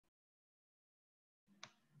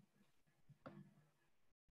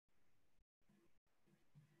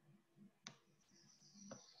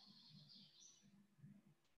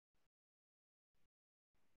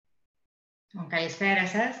Καλησπέρα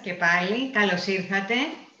σας και πάλι. Καλώς ήρθατε.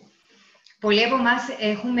 Πολλοί από εμάς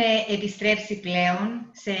έχουμε επιστρέψει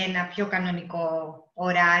πλέον σε ένα πιο κανονικό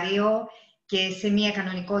ωράριο και σε μια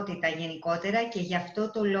κανονικότητα γενικότερα και γι'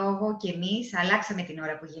 αυτό το λόγο και εμείς αλλάξαμε την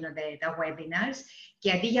ώρα που γίνονται τα webinars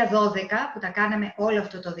και αντί για 12 που τα κάναμε όλο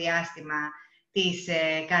αυτό το διάστημα της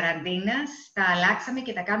καραντίνας, τα αλλάξαμε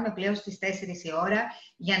και τα κάνουμε πλέον στις 4 η ώρα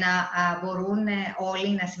για να μπορούν όλοι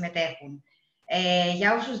να συμμετέχουν.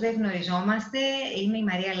 Για όσους δεν γνωριζόμαστε, είμαι η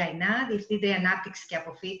Μαρία Λαϊνά, Διευθύντρια Ανάπτυξης και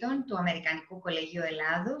Αποφύτων του Αμερικανικού Κολεγίου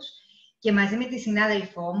Ελλάδος και μαζί με τη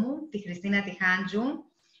συνάδελφό μου, τη Χριστίνα Τιχάντζου,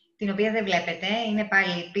 την οποία δεν βλέπετε, είναι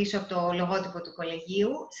πάλι πίσω από το λογότυπο του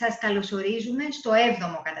Κολεγίου, σας καλωσορίζουμε στο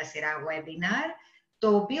 7ο κατά σειρά webinar,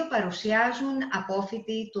 το οποίο παρουσιάζουν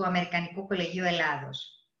απόφοιτοι του Αμερικανικού Κολεγίου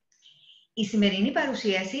Ελλάδος. Η σημερινή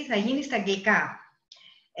παρουσίαση θα γίνει στα αγγλικά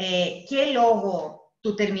και λόγω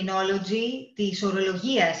του terminology, της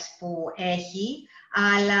ορολογίας που έχει,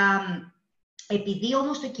 αλλά επειδή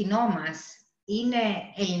όμως το κοινό μας είναι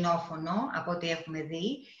ελληνόφωνο, από ό,τι έχουμε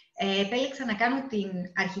δει, επέλεξα να κάνω την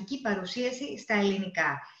αρχική παρουσίαση στα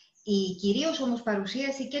ελληνικά. Η κυρίως όμως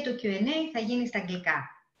παρουσίαση και το Q&A θα γίνει στα αγγλικά.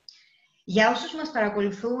 Για όσους μας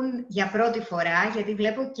παρακολουθούν για πρώτη φορά, γιατί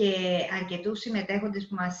βλέπω και αρκετούς συμμετέχοντες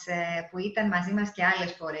που ήταν μαζί μας και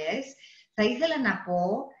άλλες φορές, θα ήθελα να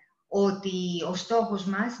πω ότι ο στόχος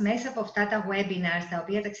μας μέσα από αυτά τα webinars, τα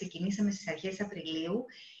οποία τα ξεκινήσαμε στις αρχές Απριλίου,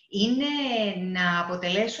 είναι να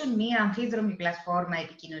αποτελέσουν μία αμφίδρομη πλατφόρμα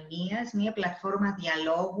επικοινωνίας, μία πλατφόρμα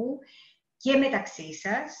διαλόγου και μεταξύ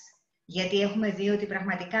σας, γιατί έχουμε δει ότι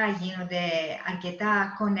πραγματικά γίνονται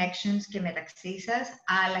αρκετά connections και μεταξύ σας,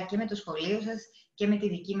 αλλά και με το σχολείο σας και με τη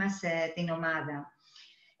δική μας την ομάδα.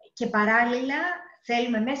 Και παράλληλα,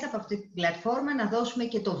 θέλουμε μέσα από αυτή την πλατφόρμα να δώσουμε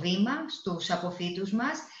και το βήμα στους αποφύτους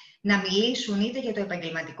μας, να μιλήσουν είτε για το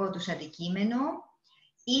επαγγελματικό τους αντικείμενο,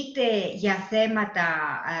 είτε για θέματα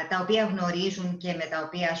τα οποία γνωρίζουν και με τα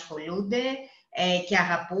οποία ασχολούνται και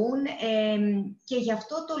αγαπούν. Και γι'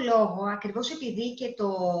 αυτό το λόγο, ακριβώς επειδή και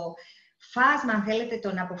το φάσμα, αν θέλετε,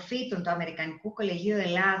 των αποφύτων του Αμερικανικού Κολεγίου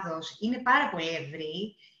Ελλάδος είναι πάρα πολύ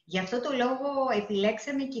ευρύ, γι' αυτό το λόγο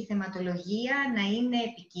επιλέξαμε και η θεματολογία να είναι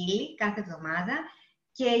ποικίλη κάθε εβδομάδα.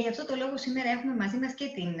 Και γι' αυτό το λόγο σήμερα έχουμε μαζί μας και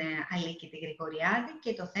την Αλίκη τη Γρηγοριάδη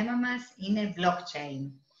και το θέμα μας είναι blockchain.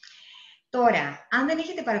 Τώρα, αν δεν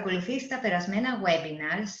έχετε παρακολουθήσει τα περασμένα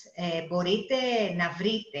webinars, μπορείτε να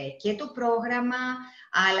βρείτε και το πρόγραμμα,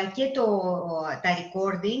 αλλά και τα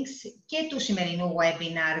recordings και του σημερινού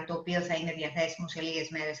webinar, το οποίο θα είναι διαθέσιμο σε λίγες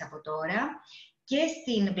μέρες από τώρα, και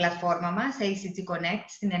στην πλατφόρμα μας, ACG Connect,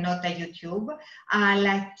 στην ενότητα YouTube,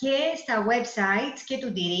 αλλά και στα websites και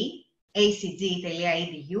του DIRI,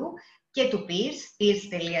 acg.edu και του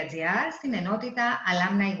peers.gr στην ενότητα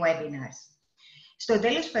Alumni Webinars. Στο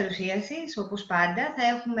τέλος της παρουσίασης, όπως πάντα, θα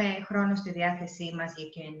έχουμε χρόνο στη διάθεσή μας για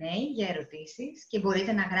Q&A, για ερωτήσεις και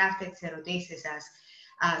μπορείτε να γράφετε τις ερωτήσεις σας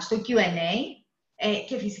στο Q&A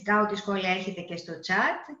και φυσικά ό,τι σχόλια έχετε και στο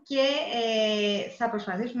chat και θα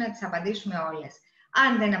προσπαθήσουμε να τις απαντήσουμε όλες.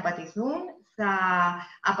 Αν δεν απαντηθούν, θα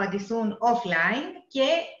απαντηθούν offline και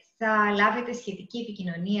θα λάβετε σχετική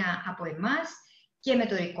επικοινωνία από εμάς και με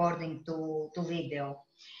το recording του βίντεο.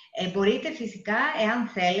 Μπορείτε φυσικά, εάν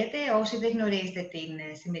θέλετε, όσοι δεν γνωρίζετε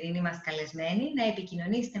την σημερινή μας καλεσμένη, να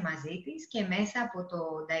επικοινωνήσετε μαζί της και μέσα από το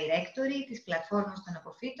directory της πλατφόρμας των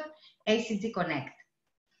αποφύτων ACG Connect.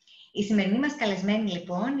 Η σημερινή μας καλεσμένη,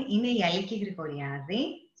 λοιπόν, είναι η Αλίκη Γρηγοριάδη.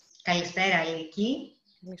 Καλησπέρα, Αλίκη.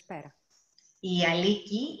 Καλησπέρα. Η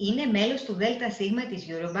Αλίκη είναι μέλος του ΔΣ της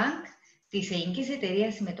Eurobank, της Ελληνικής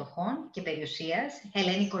Εταιρείας Συμμετοχών και Περιουσίας,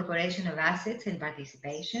 Hellenic Corporation of Assets and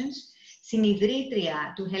Participations,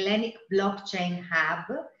 συνιδρύτρια του Hellenic Blockchain Hub,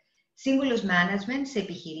 σύμβουλος management σε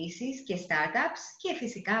επιχειρήσεις και startups και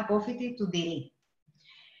φυσικά απόφοιτη του DIRI.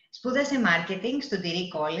 Σπούδασε marketing στο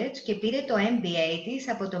DIRI College και πήρε το MBA της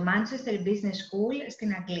από το Manchester Business School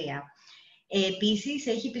στην Αγγλία. Επίσης,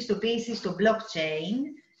 έχει πιστοποίηση στο Blockchain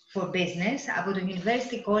for Business από το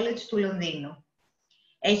University College του Λονδίνου.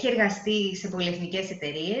 Έχει εργαστεί σε πολυεθνικές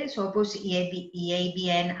εταιρείες όπως η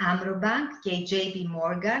ABN AMRO Bank και η JP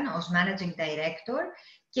Morgan ως Managing Director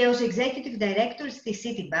και ως Executive Director στη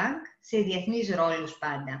Citibank σε διεθνείς ρόλους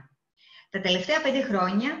πάντα. Τα τελευταία 5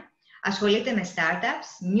 χρόνια ασχολείται με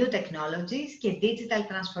startups, new technologies και digital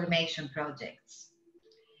transformation projects.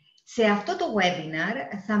 Σε αυτό το webinar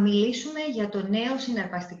θα μιλήσουμε για το νέο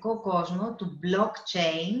συναρπαστικό κόσμο του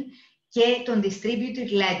blockchain και των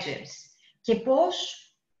distributed ledgers και πώς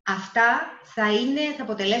αυτά θα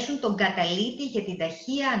αποτελέσουν τον καταλήτη για την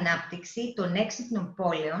ταχεία ανάπτυξη των έξυπνων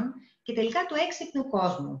πόλεων και τελικά του έξυπνου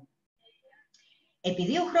κόσμου.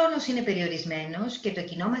 Επειδή ο χρόνος είναι περιορισμένος και το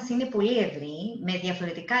κοινό μας είναι πολύ ευρύ, με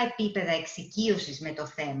διαφορετικά επίπεδα εξοικείωσης με το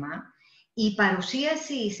θέμα, η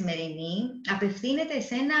παρουσίαση σημερινή απευθύνεται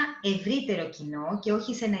σε ένα ευρύτερο κοινό και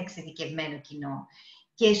όχι σε ένα εξειδικευμένο κοινό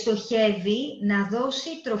και στοχεύει να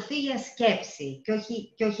δώσει τροφή για σκέψη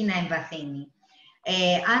και όχι να εμβαθύνει.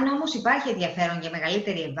 Αν όμως υπάρχει ενδιαφέρον για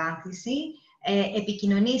μεγαλύτερη εμβάθυνση,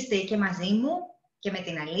 επικοινωνήστε και μαζί μου και με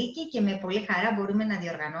την Αλίκη και με πολύ χαρά μπορούμε να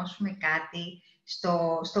διοργανώσουμε κάτι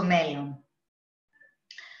στο μέλλον.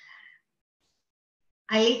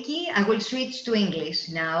 Aliki, I will switch to English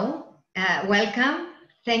now. Welcome.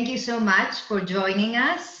 Thank you so much for joining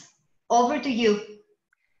us. Over to you.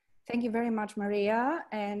 Thank you very much, Maria,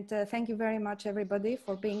 and thank you very much, everybody,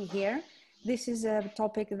 for being here. This is a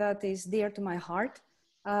topic that is dear to my heart.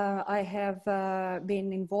 I have been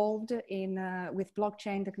involved with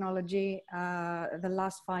blockchain technology the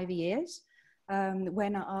last 5 years.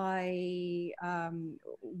 When I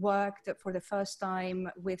worked for the first time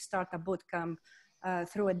with Startup Bootcamp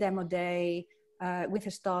through a demo day with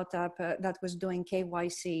a startup that was doing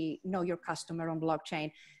KYC, Know Your Customer on blockchain.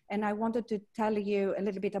 And I wanted to tell you a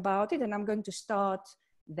little bit about it, and I'm going to start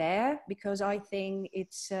there because I think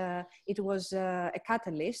it was a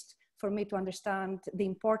catalyst for me to understand the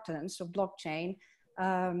importance of blockchain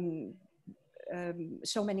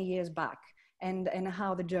so many years back. And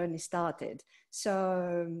how the journey started. So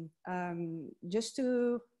just to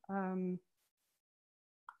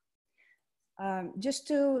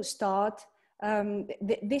start,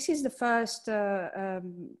 this is the first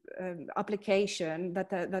application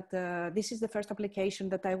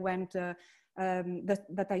that I went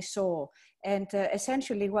that I saw, and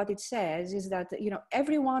essentially what it says is that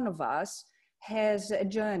every one of us has a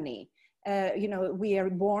journey. We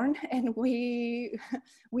are born and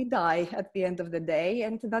we die at the end of the day,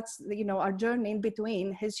 and that's our journey in between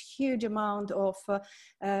has huge amount of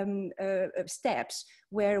steps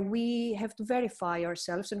where we have to verify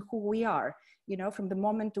ourselves and who we are. From the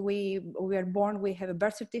moment we are born, we have a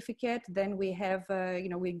birth certificate, then we have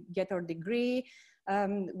we get our degree,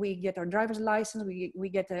 we get our driver's license, we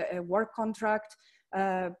get a work contract,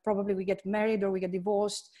 probably we get married or we get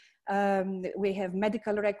divorced. We have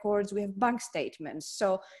medical records, we have bank statements. So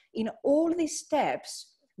in all these steps,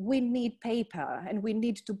 we need paper and we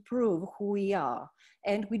need to prove who we are.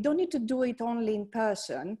 And we don't need to do it only in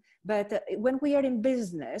person, but when we are in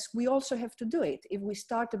business, we also have to do it. If we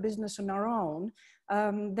start a business on our own,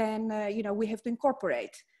 then we have to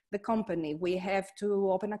incorporate the company. We have to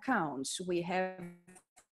open accounts. We have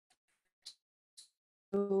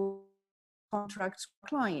to contract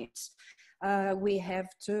clients. We have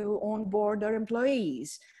to onboard our employees.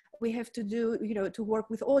 We have to to work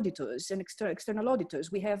with auditors and external auditors.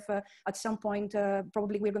 We have at some point,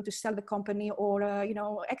 probably we're going to sell the company or,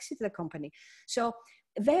 exit the company. So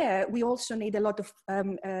there, we also need a lot of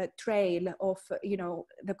trail of,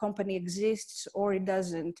 the company exists or it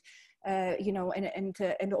doesn't,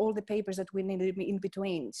 and all the papers that we need in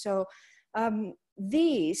between. So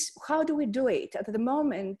how do we do it? At the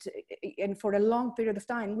moment, and for a long period of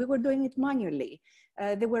time, we were doing it manually.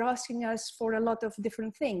 They were asking us for a lot of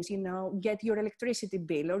different things, get your electricity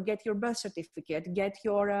bill or get your birth certificate, get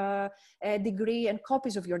your degree and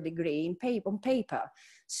copies of your degree on paper.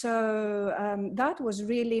 So that was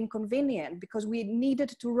really inconvenient because we needed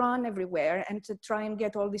to run everywhere and to try and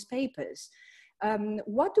get all these papers.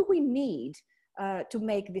 What do we need to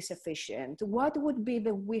make this efficient? What would be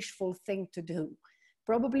the wishful thing to do?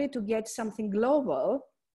 Probably to get something global.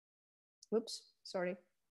 Oops, sorry.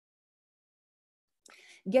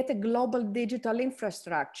 Get a global digital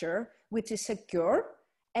infrastructure which is secure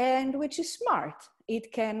and which is smart.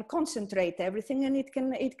 It can concentrate everything and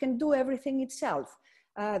it can do everything itself.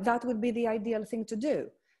 That would be the ideal thing to do.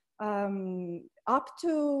 Up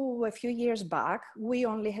to a few years back, we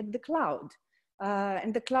only had the cloud.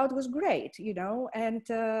 And the cloud was great,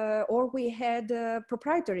 or we had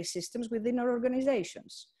proprietary systems within our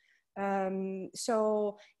organizations. So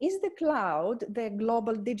is the cloud the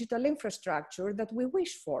global digital infrastructure that we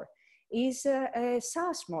wish for? Is a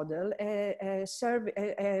SaaS model, a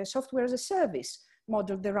software as a service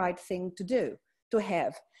model the right thing to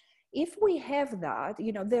have? If we have that,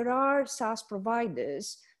 there are SaaS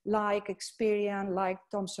providers like Experian, like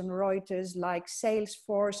Thomson Reuters, like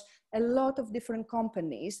Salesforce, a lot of different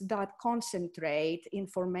companies that concentrate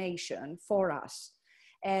information for us.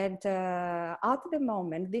 And at the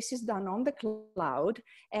moment, this is done on the cloud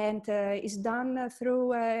and is done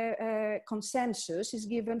through consensus is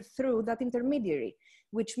given through that intermediary,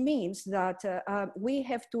 which means that we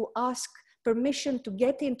have to ask permission to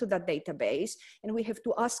get into that database, and we have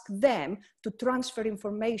to ask them to transfer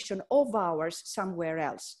information of ours somewhere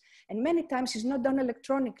else. And many times it's not done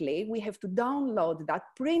electronically. We have to download that,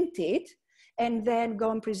 print it, and then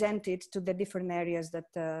go and present it to the different areas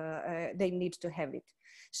that they need to have it.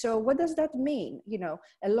 So what does that mean? You know,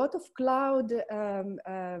 a lot of cloud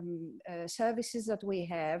services that we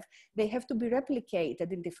have, they have to be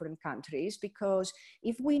replicated in different countries, because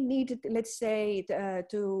if we need, let's say,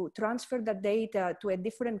 to transfer the data to a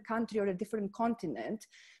different country or a different continent,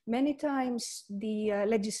 many times the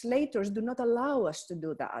legislators do not allow us to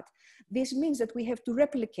do that. This means that we have to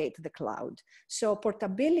replicate the cloud. So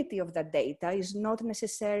portability of that data is not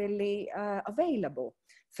necessarily available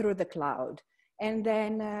through the cloud. And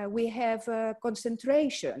then we have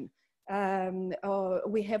concentration.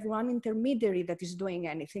 We have one intermediary that is doing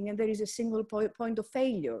anything, and there is a single point of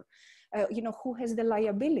failure. You know, who has the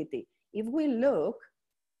liability? If we look,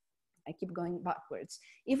 I keep going backwards.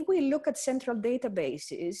 If we look at central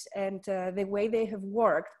databases and the way they have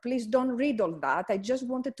worked, please don't read all that. I just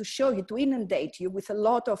wanted to show you, to inundate you with a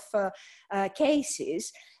lot of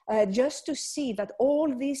cases, just to see that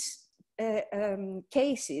all these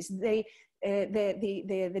cases, the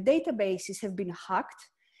databases have been hacked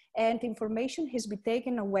and information has been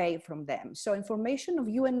taken away from them. So information of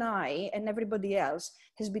you and I and everybody else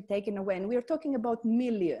has been taken away. And we're talking about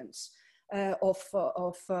millions of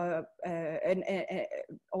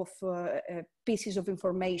pieces of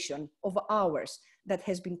information of ours that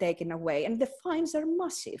has been taken away. And the fines are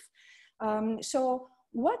massive. So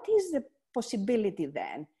what is the possibility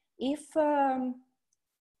then?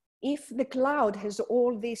 If the cloud has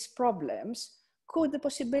all these problems, could the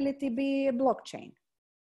possibility be a blockchain?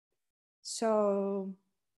 So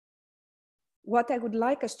what I would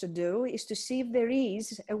like us to do is to see if there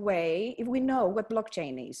is a way, if we know what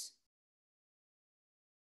blockchain is.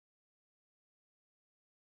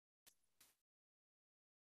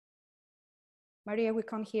 Maria, we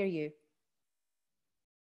can't hear you.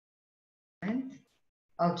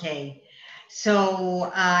 Okay,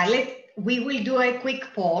 so we will do a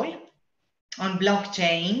quick poll on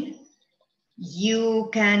blockchain. You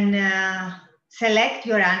can select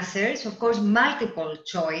your answers. Of course, multiple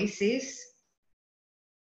choices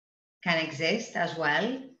can exist as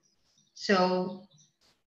well. So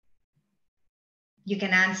you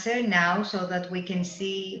can answer now so that we can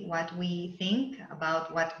see what we think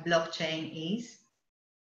about what blockchain is.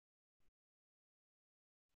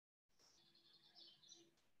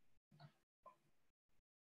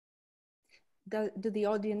 Do the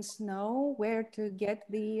audience know where to get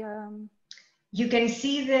the... You can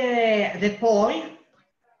see the poll.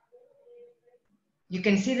 You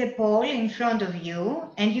can see the poll in front of you,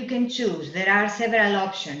 and you can choose. There are several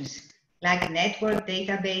options, like network,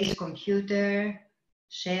 database, computer,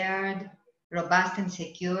 shared, robust and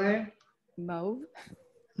secure. Mauve.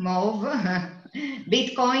 Mauve.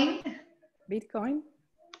 Bitcoin. Bitcoin.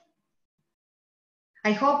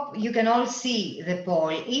 I hope you can all see the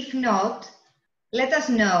poll. If not, let us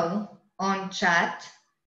know on chat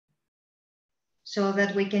so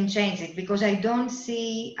that we can change it, because I cannot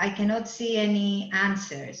see any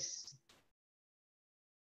answers.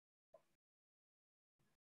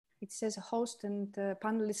 It says host and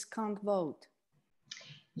panelists can't vote.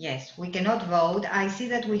 Yes, we cannot vote. I see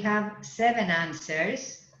that we have 7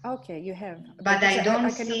 answers. Okay, you have. But I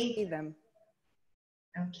cannot see them.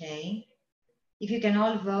 Okay. If you can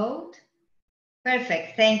all vote.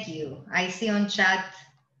 Perfect, thank you. I see on chat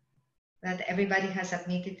that everybody has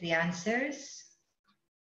submitted the answers.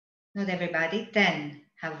 Not everybody, 10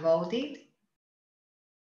 have voted.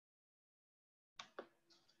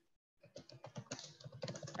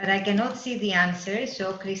 But I cannot see the answers,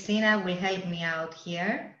 so Christina will help me out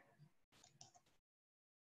here.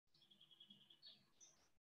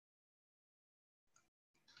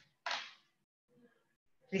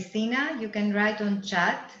 Christina, you can write on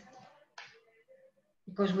chat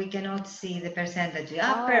because we cannot see the percentage.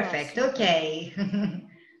 Ah, perfect, super. Okay.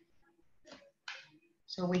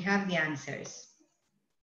 So we have the answers.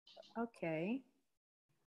 Okay.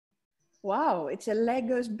 Wow, it's a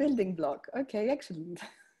Legos building block. Okay, excellent.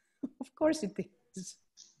 Of course it is.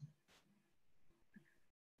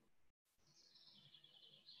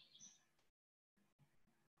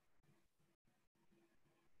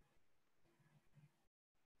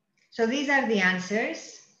 So these are the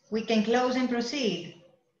answers. We can close and proceed,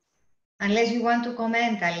 unless you want to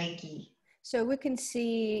comment, Aliki. So we can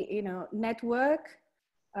see, you know, network,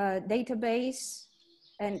 database,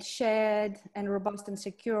 and shared and robust and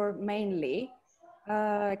secure mainly.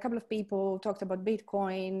 A couple of people talked about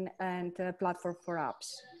Bitcoin and platform for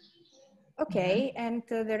apps. Okay, and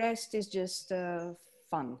the rest is just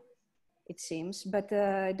fun, it seems, but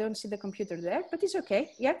I don't see the computer there, but it's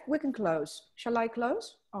okay. Yeah, we can close. Shall I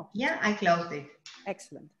close? Oh, yeah, I closed it.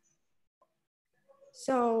 excellent.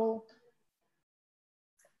 So,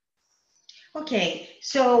 okay,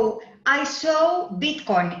 so I saw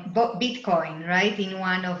Bitcoin, right, in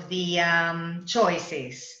one of the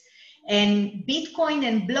choices. And Bitcoin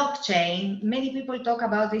and blockchain, many people talk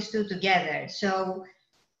about these two together. So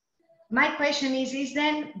my question is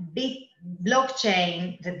then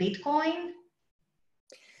blockchain the Bitcoin?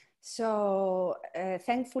 so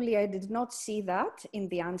thankfully, I did not see that in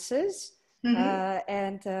the answers,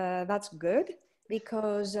 and that's good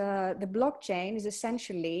because the blockchain is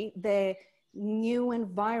essentially the new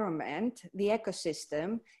environment, the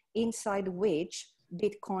ecosystem inside which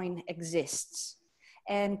Bitcoin exists.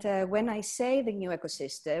 And when I say the new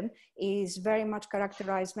ecosystem is very much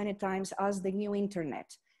characterized many times as the new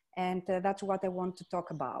internet. And that's what I want to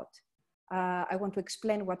talk about. I want to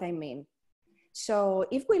explain what I mean. So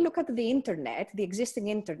if we look at the internet, the existing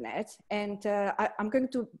internet, and I'm going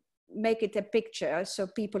to make it a picture so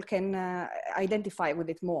people can identify with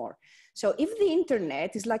it more. So if the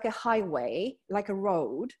internet is like a highway, like a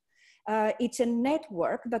road, it's a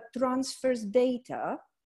network that transfers data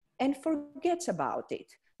and forgets about it.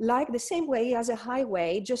 Like the same way as a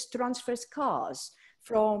highway just transfers cars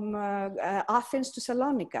from Athens to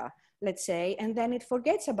Salonika, let's say, and then it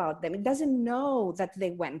forgets about them. It doesn't know that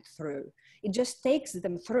they went through. It just takes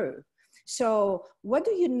them through. So what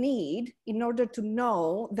do you need in order to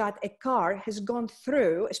know that a car has gone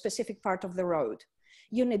through a specific part of the road?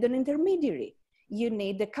 You need an intermediary. You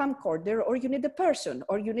need a camcorder, or you need a person,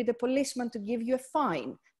 or you need a policeman to give you a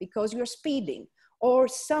fine because you're speeding, or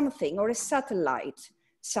something, or a satellite,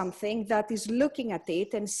 something that is looking at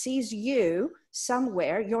it and sees you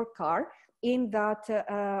somewhere, your car, in that,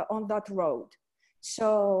 on that road.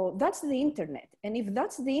 So that's the internet. And if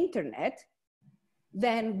that's the internet,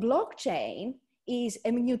 then blockchain is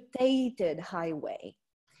a mutated highway.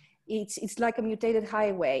 It's like a mutated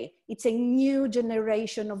highway. It's a new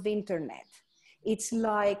generation of internet. It's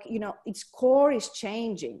like, you know, its core is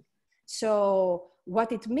changing. So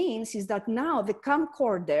what it means is that now the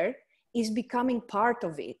camcorder is becoming part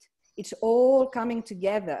of it. It's all coming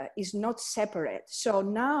together, it's not separate. So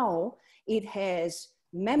now it has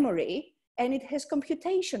memory and it has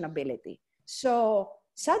computation ability. So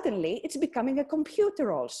suddenly it's becoming a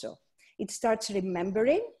computer also. It starts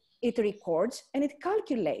remembering, it records, and it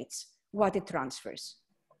calculates what it transfers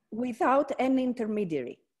without an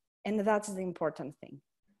intermediary. And that's the important thing.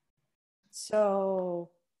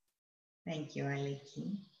 So. Thank you,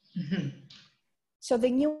 Aliki. So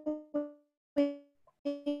the new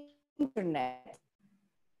internet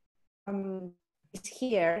is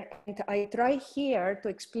here, and I try here to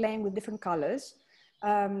explain with different colors.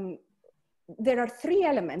 There are three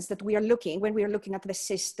elements that we are looking when we are looking at the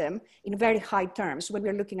system in very high terms, when we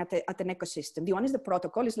are looking at an ecosystem. The one is the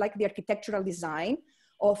protocol, is like the architectural design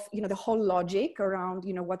of, you know, the whole logic around,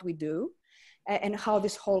 you know, what we do and how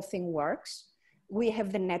this whole thing works. We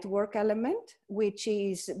have the network element, which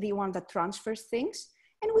is the one that transfers things.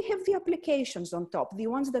 And we have the applications on top, the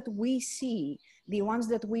ones that we see, the ones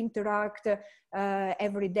that we interact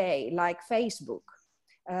every day, like Facebook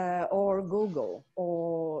or Google,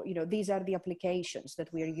 or, you know, these are the applications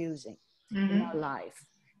that we are using in our life.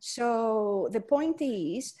 So the point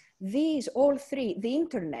is, these all three, the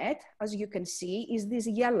internet, as you can see, is this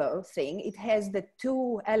yellow thing. It has the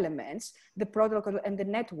two elements, the protocol and the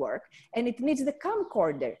network, and it needs the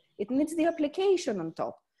camcorder. It needs the application on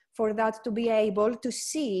top for that to be able to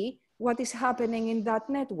see what is happening in that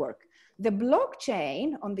network. The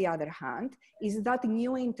blockchain, on the other hand, is that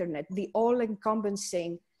new internet, the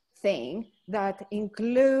all-encompassing thing that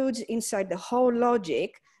includes inside the whole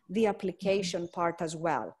logic, the application part as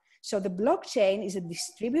well. So the blockchain is a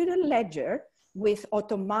distributed ledger with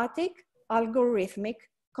automatic algorithmic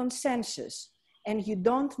consensus, and you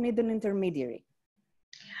don't need an intermediary.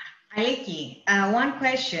 Aliki, one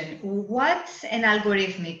question. What's an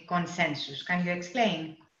algorithmic consensus? Can you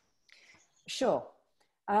explain? Sure.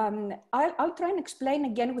 I'll try and explain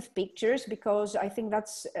again with pictures, because I think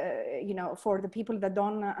that's, you know, for the people that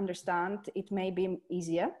don't understand, it may be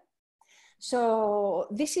easier. So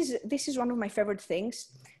this is one of my favorite things.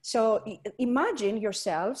 So imagine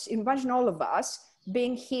yourselves, imagine all of us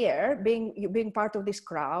being here, being part of this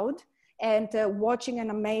crowd, and watching an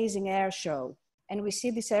amazing air show. And we see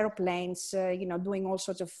these airplanes, you know, doing all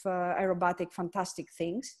sorts of aerobatic, fantastic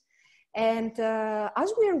things. And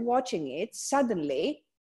as we are watching it, suddenly,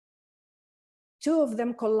 two of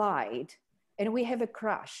them collide and we have a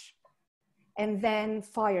crash. and then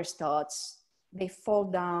fire starts, they fall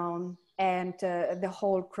down, and the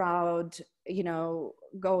whole crowd, you know,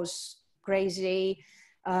 goes crazy.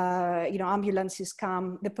 You know, ambulances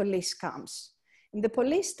come, the police comes. And the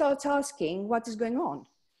police starts asking what is going on.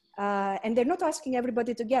 And they're not asking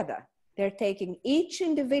everybody together. They're taking each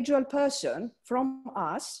individual person from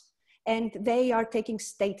us, and they are taking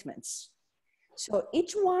statements. So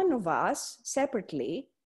each one of us separately,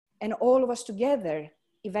 and all of us together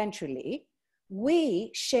eventually,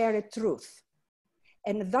 we share a truth.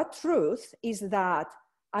 And that truth is that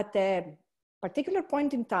at a particular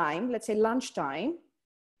point in time, let's say lunchtime,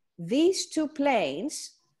 these two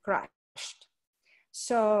planes crashed.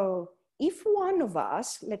 So if one of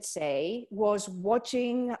us, let's say, was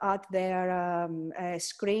watching at their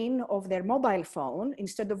screen of their mobile phone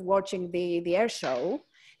instead of watching the air show,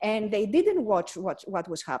 and they didn't watch what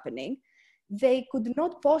was happening, they could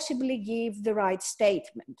not possibly give the right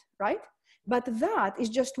statement, right? But that is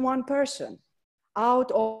just one person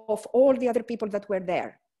out of all the other people that were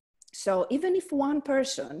there. So even if one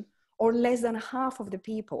person or less than half of the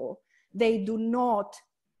people, they do not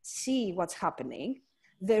see what's happening,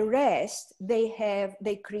 the rest,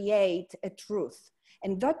 they create a truth.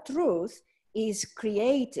 And that truth is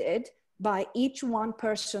created by each one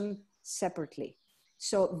person separately.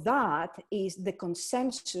 So that is the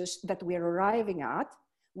consensus that we're arriving at,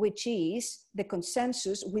 which is the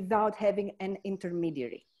consensus without having an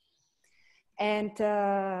intermediary. And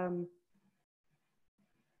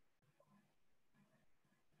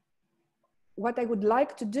what I would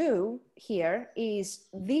like to do here is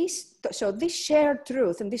this, so this shared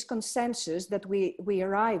truth and this consensus that we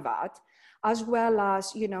arrive at, as well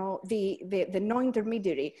as, you know, the no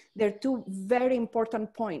intermediary, they're two very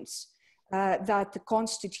important points that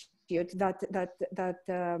constitute, that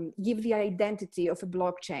give the identity of a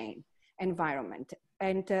blockchain environment.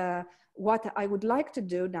 And what I would like to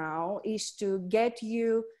do now is to get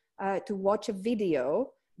you to watch a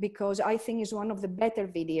video, because I think is one of the better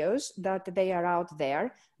videos that they are out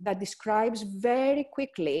there, that describes very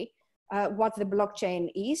quickly what the blockchain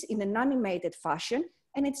is in an animated fashion,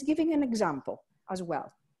 and it's giving an example as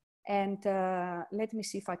well. And let me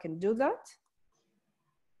see if I can do that.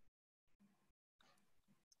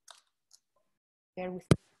 Bear with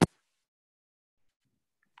me.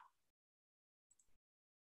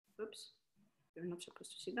 Oops, you're not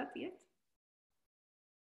supposed to see that yet.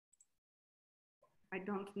 I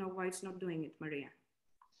don't know why it's not doing it, Maria.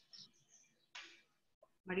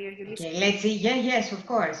 Maria, you listen? Okay, let's see. Yeah, yes, of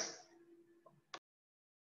course.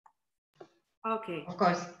 Okay. Of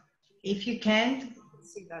course. If you can't,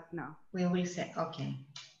 see that now. We will say, okay.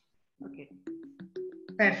 Okay.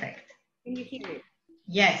 Perfect. Can you hear it?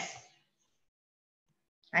 Yes.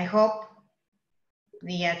 I hope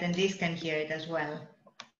the attendees can hear it as well.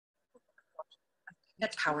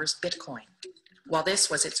 That powers Bitcoin. While this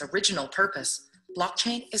was its original purpose,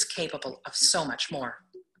 blockchain is capable of so much more.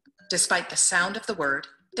 Despite the sound of the word,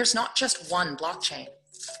 there's not just one blockchain.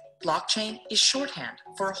 Blockchain is shorthand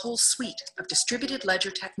for a whole suite of distributed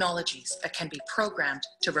ledger technologies that can be programmed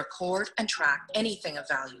to record and track anything of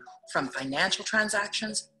value, from financial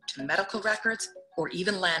transactions to medical records or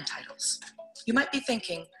even land titles. You might be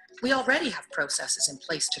thinking, we already have processes in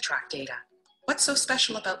place to track data. What's so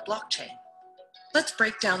special about blockchain? Let's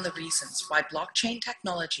break down the reasons why blockchain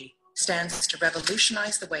technology stands to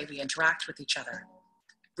revolutionize the way we interact with each other.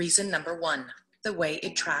 Reason number one, the way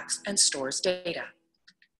it tracks and stores data.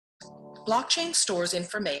 Blockchain stores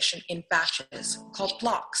information in batches called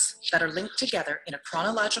blocks that are linked together in a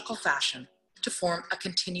chronological fashion to form a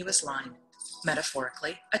continuous line,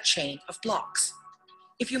 metaphorically, a chain of blocks.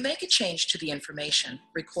 If you make a change to the information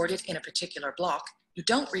recorded in a particular block, you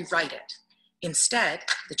don't rewrite it. Instead,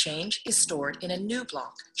 the change is stored in a new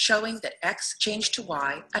block, showing that X changed to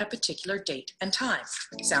Y at a particular date and time.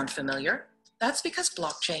 Sound familiar? That's because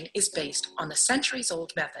blockchain is based on the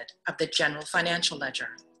centuries-old method of the general financial ledger.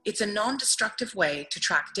 It's a non-destructive way to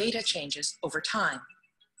track data changes over time.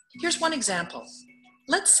 Here's one example.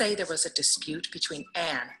 Let's say there was a dispute between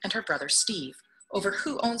Anne and her brother Steve over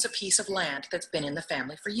who owns a piece of land that's been in the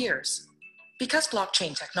family for years. Because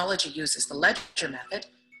blockchain technology uses the ledger method,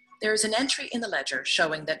 there is an entry in the ledger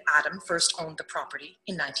showing that Adam first owned the property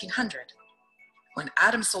in 1900. When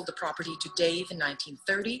Adam sold the property to Dave in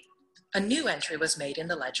 1930, a new entry was made in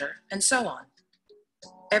the ledger, and so on.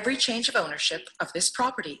 Every change of ownership of this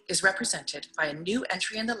property is represented by a new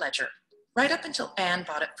entry in the ledger, right up until Anne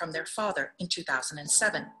bought it from their father in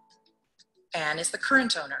 2007. Anne is the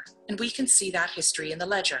current owner, and we can see that history in the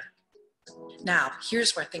ledger. Now,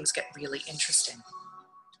 here's where things get really interesting.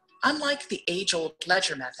 Unlike the age-old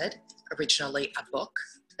ledger method, originally a book,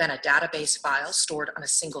 than a database file stored on a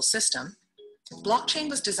single system, blockchain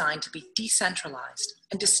was designed to be decentralized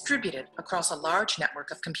and distributed across a large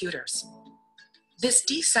network of computers. This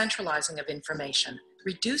decentralizing of information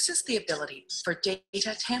reduces the ability for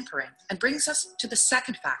data tampering and brings us to the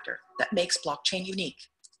second factor that makes blockchain unique.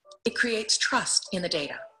 It creates trust in the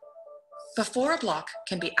data. Before a block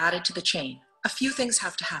can be added to the chain, a few things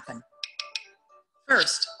have to happen.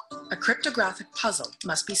 First, a cryptographic puzzle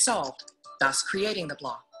must be solved, thus creating the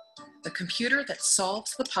block. The computer that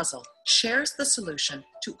solves the puzzle shares the solution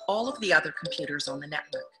to all of the other computers on the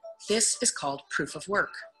network. This is called proof of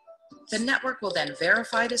work. The network will then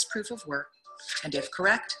verify this proof of work, and if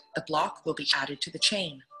correct, the block will be added to the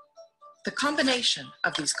chain. The combination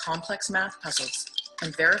of these complex math puzzles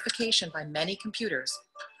and verification by many computers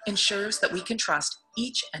ensures that we can trust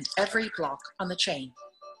each and every block on the chain.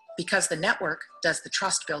 Because the network does the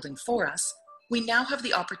trust building for us, we now have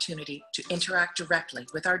the opportunity to interact directly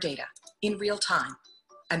with our data in real time.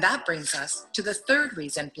 And that brings us to the third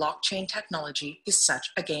reason blockchain technology is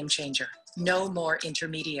such a game changer. No more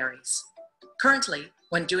intermediaries. Currently,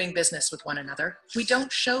 when doing business with one another, we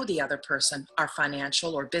don't show the other person our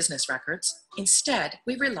financial or business records. Instead,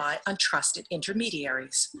 we rely on trusted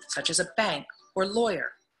intermediaries, such as a bank or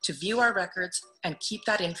lawyer, to view our records and keep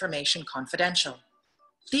that information confidential.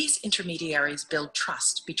 These intermediaries build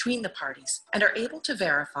trust between the parties and are able to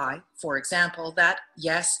verify, for example, that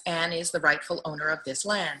yes, Anne is the rightful owner of this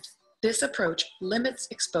land. This approach limits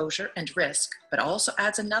exposure and risk, but also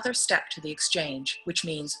adds another step to the exchange, which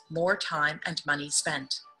means more time and money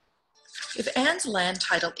spent. If Anne's land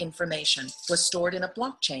title information was stored in a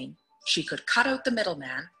blockchain, she could cut out the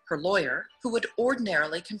middleman, her lawyer, who would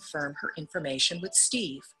ordinarily confirm her information with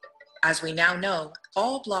Steve. As we now know,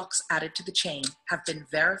 all blocks added to the chain have been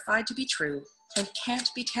verified to be true and can't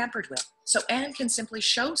be tampered with, so Anne can simply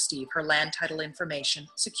show Steve her land title information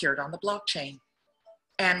secured on the blockchain.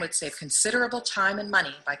 Anne would save considerable time and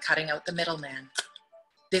money by cutting out the middleman.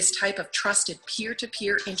 This type of trusted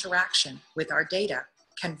peer-to-peer interaction with our data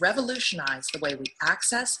can revolutionize the way we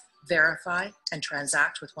access, verify, and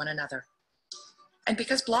transact with one another. And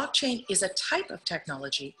because blockchain is a type of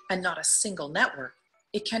technology and not a single network,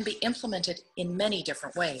 it can be implemented in many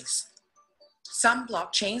different ways. Some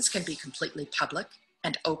blockchains can be completely public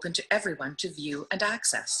and open to everyone to view and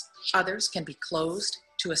access. Others can be closed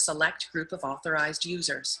to a select group of authorized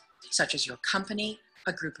users, such as your company,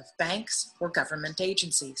 a group of banks, or government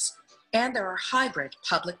agencies. And there are hybrid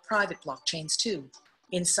public-private blockchains too.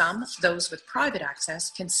 In some, those with private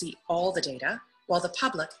access can see all the data, while the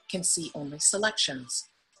public can see only selections.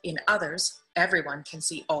 In others, everyone can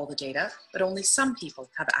see all the data, but only some people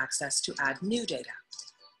have access to add new data.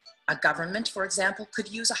 A government, for example,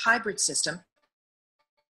 could use a hybrid system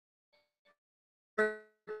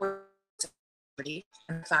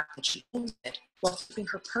and the fact that she owns it while keeping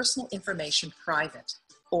her personal information private.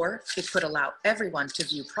 Or it could allow everyone to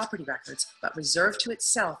view property records, but reserve to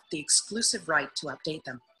itself the exclusive right to update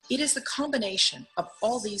them. It is the combination of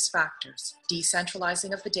all these factors,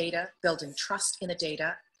 decentralizing of the data, building trust in the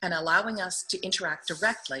data, and allowing us to interact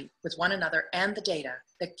directly with one another and the data,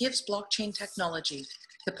 that gives blockchain technology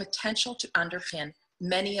the potential to underpin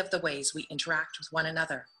many of the ways we interact with one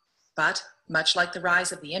another. But, much like the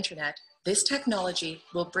rise of the internet, this technology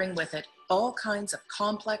will bring with it all kinds of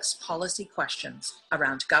complex policy questions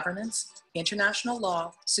around governance, international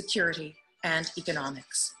law, security, and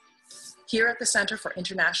economics. Here at the Center for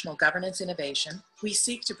International Governance Innovation, we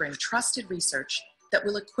seek to bring trusted research that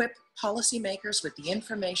will equip policymakers with the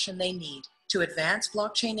information they need to advance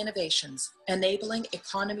blockchain innovations, enabling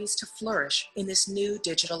economies to flourish in this new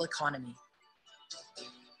digital economy.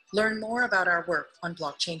 Learn more about our work on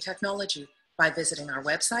blockchain technology by visiting our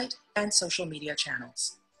website and social media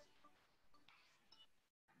channels.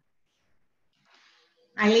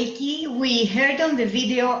 Aliki, we heard on the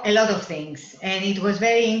video a lot of things, and it was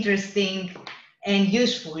very interesting and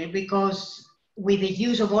useful because with the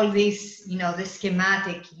use of all this, the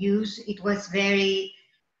schematic use, it was very,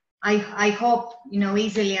 I hope,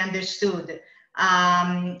 easily understood.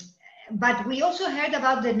 But we also heard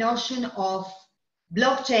about the notion of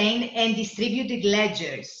blockchain and distributed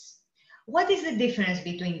ledgers. What is the difference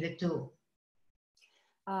between the two?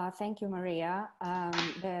 Thank you, Maria.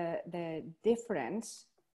 The difference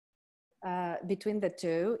between the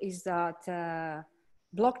two is that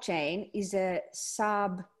blockchain is a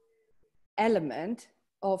sub-element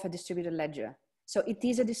of a distributed ledger. So it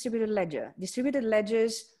is a distributed ledger. Distributed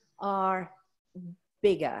ledgers are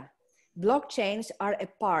bigger. Blockchains are a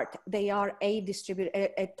part. They are a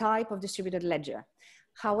type of distributed ledger.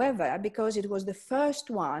 However, because it was the first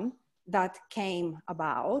one that came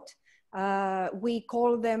about, we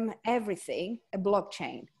call them everything a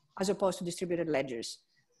blockchain as opposed to distributed ledgers,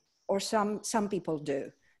 or some people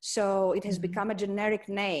do. So it has become a generic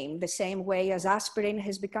name, the same way as aspirin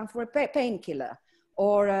has become for a painkiller,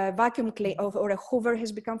 or a vacuum or a Hoover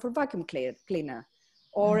has become for vacuum cleaner,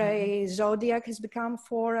 or a Zodiac has become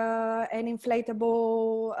for an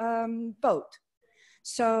inflatable boat.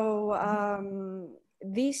 So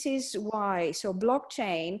this is why. So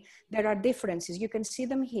blockchain, there are differences. You can see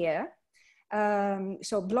them here.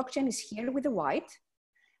 So blockchain is here with the white.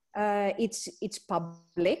 It's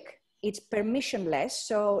public. It's permissionless.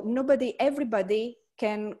 So everybody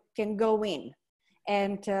can go in,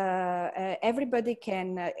 and everybody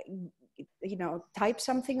can, type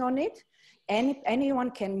something on it. Anyone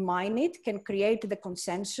can mine it, can create the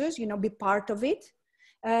consensus, be part of it,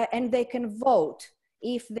 and they can vote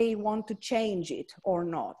if they want to change it or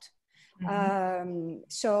not.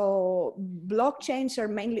 So blockchains are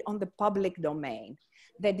mainly on the public domain.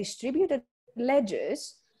 The distributed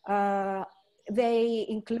ledgers, they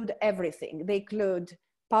include everything. They include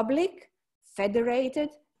public, federated,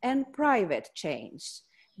 and private chains.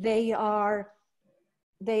 They are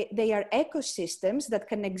ecosystems that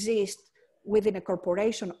can exist within a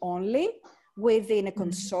corporation only, within a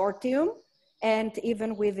consortium, and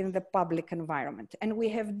even within the public environment. And we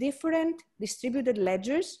have different distributed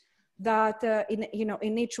ledgers that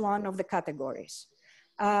in each one of the categories.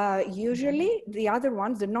 Usually the other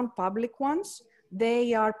ones, the non-public ones,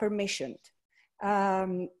 they are permissioned.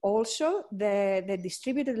 Also, the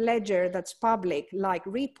distributed ledger that's public, like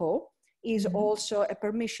repo, is also a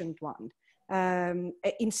permissioned one.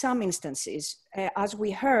 In some instances, as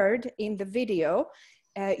we heard in the video,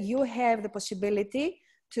 you have the possibility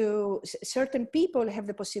certain people have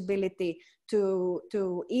the possibility to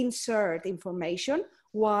insert information,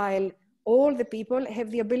 while all the people have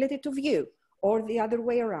the ability to view, or the other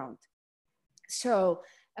way around. So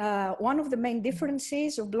one of the main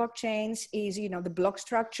differences of blockchains is, the block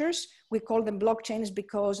structures. We call them blockchains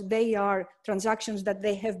because they are transactions that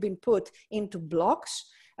they have been put into blocks,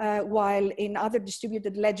 while in other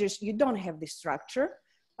distributed ledgers, you don't have this structure.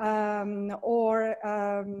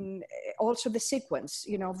 Also the sequence,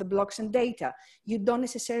 of the blocks and data. You don't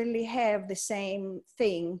necessarily have the same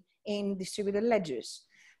thing in distributed ledgers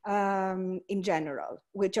in general,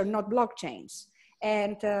 which are not blockchains.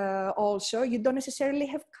 And also, you don't necessarily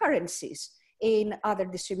have currencies in other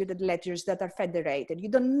distributed ledgers that are federated. You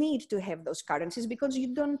don't need to have those currencies because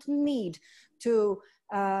you don't need to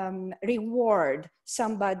reward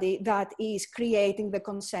somebody that is creating the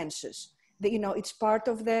consensus. It's part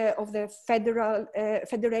of the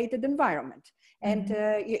federated environment, and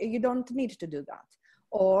you don't need to do that.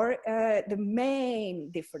 Or the main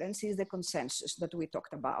difference is the consensus that we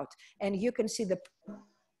talked about, and you can see the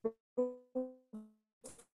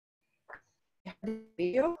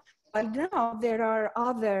video. But now there are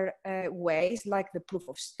other ways, like the proof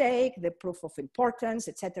of stake, the proof of importance,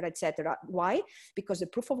 etc., etc. Why? Because the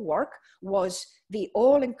proof of work was the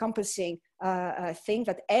all-encompassing thing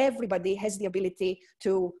that everybody has the ability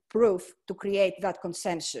to prove, to create that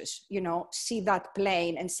consensus, see that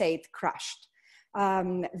plane and say it crashed.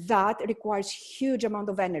 That requires huge amount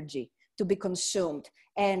of energy to be consumed.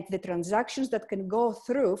 And the transactions that can go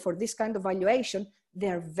through for this kind of valuation,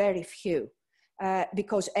 they're very few.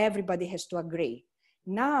 Because everybody has to agree.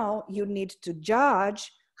 Now you need to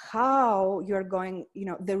judge how you're going,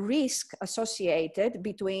 the risk associated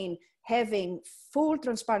between having full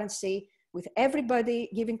transparency with everybody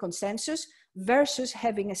giving consensus versus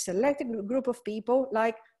having a selected group of people,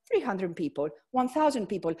 like 300 people, 1,000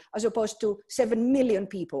 people, as opposed to 7 million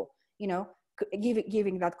people,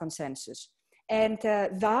 giving that consensus. And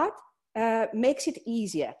that makes it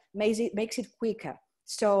easier, makes it quicker.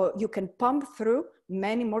 So you can pump through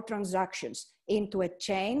many more transactions into a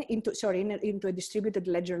chain, into a distributed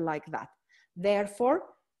ledger like that. Therefore,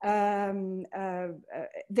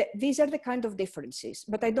 these are the kind of differences,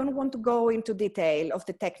 but I don't want to go into detail of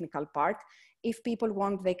the technical part. If people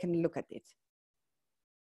want, they can look at it.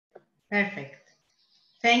 Perfect.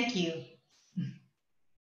 Thank you.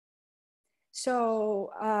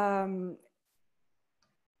 So,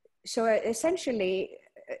 so essentially,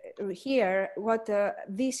 here, what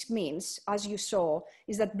this means, as you saw,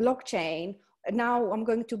 is that blockchain, now I'm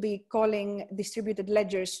going to be calling distributed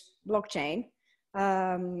ledgers blockchain.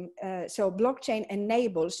 So blockchain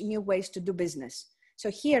enables new ways to do business. So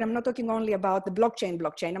here, I'm not talking only about the blockchain,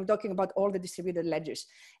 I'm talking about all the distributed ledgers.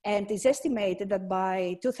 And it's estimated that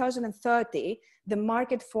by 2030, the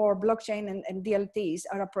market for blockchain and DLTs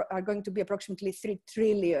are going to be approximately $3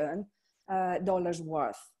 trillion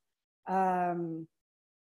worth.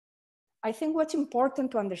 I think what's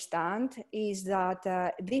important to understand is that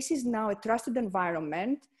this is now a trusted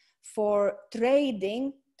environment for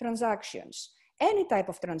trading transactions, any type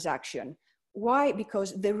of transaction. Why?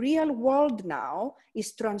 Because the real world now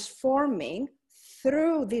is transforming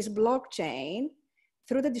through this blockchain,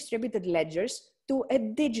 through the distributed ledgers, to a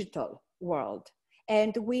digital world.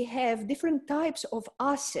 And we have different types of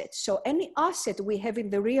assets. So any asset we have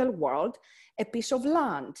in the real world, a piece of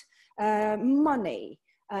land, money,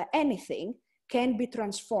 anything can be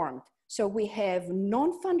transformed. So we have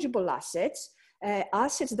non-fungible assets,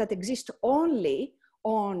 assets that exist only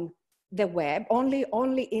on the web, only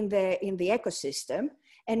in the ecosystem.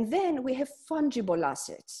 And then we have fungible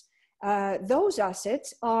assets. Those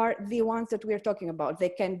assets are the ones that we're talking about. They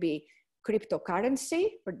can be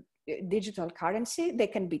cryptocurrency or digital currency. They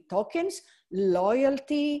can be tokens,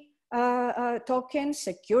 loyalty tokens,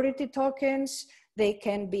 security tokens. They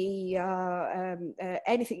can be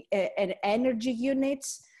anything, energy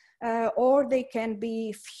units, or they can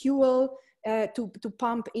be fuel to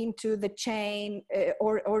pump into the chain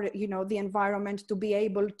or the environment to be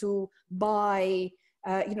able to buy,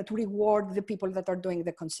 to reward the people that are doing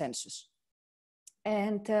the consensus.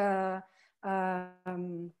 And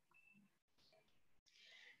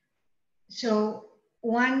so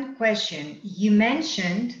one question, you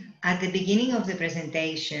mentioned at the beginning of the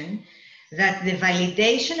presentation that the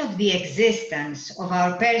validation of the existence of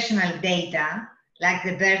our personal data, like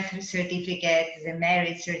the birth certificate, the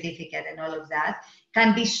marriage certificate, and all of that,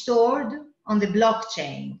 can be stored on the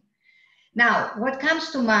blockchain. Now, what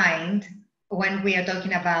comes to mind when we are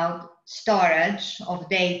talking about storage of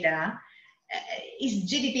data is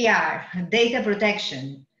GDPR, data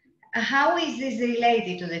protection. How is this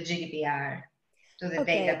related to the GDPR, to the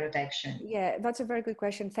data protection? Yeah, that's a very good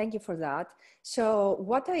question. Thank you for that. So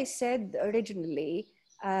what I said originally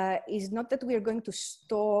is not that we are going to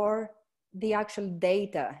store the actual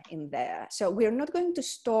data in there. So we're not going to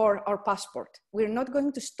store our passport. We're not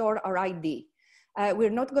going to store our ID. We're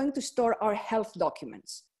not going to store our health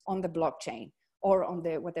documents on the blockchain or on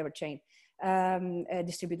the whatever chain,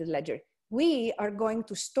 distributed ledger. We are going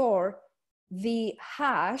to store the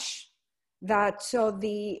hash that, so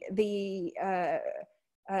the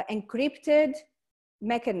encrypted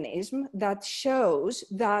mechanism that shows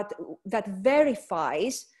that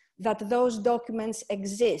verifies that those documents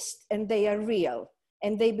exist and they are real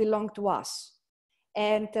and they belong to us.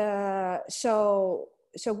 And so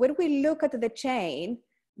when we look at the chain,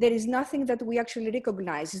 there is nothing that we actually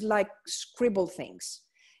recognize. It's like scribble things.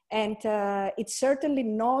 And it's certainly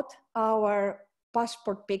not our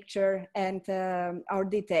passport picture and our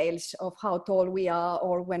details of how tall we are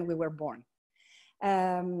or when we were born.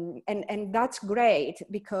 And that's great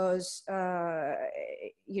because,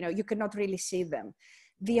 you cannot really see them.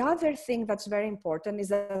 The other thing that's very important is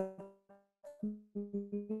that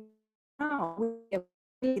now we have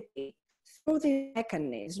ability through the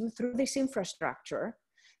mechanism, through this infrastructure,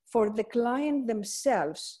 for the client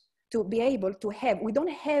themselves to be able to have, we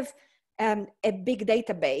don't have a big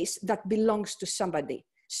database that belongs to somebody.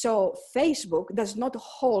 So Facebook does not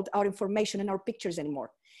hold our information and our pictures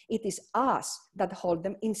anymore. It is us that hold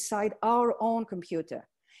them inside our own computer.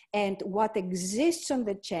 And what exists on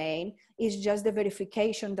the chain is just the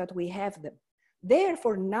verification that we have them.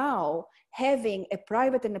 Therefore, now having a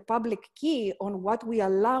private and a public key on what we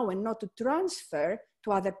allow and not to transfer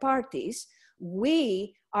to other parties,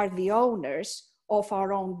 we are the owners of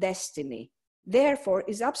our own destiny. Therefore,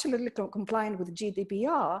 is absolutely compliant with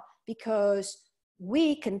GDPR because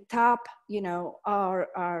we can tap,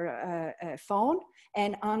 our phone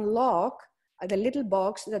and unlock the little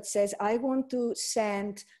box that says, I want to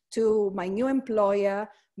send to my new employer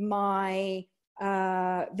my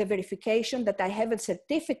the verification that I have a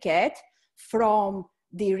certificate from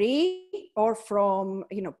DRI or from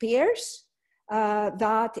peers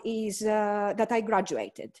that I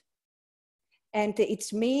graduated, and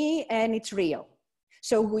it's me and it's real.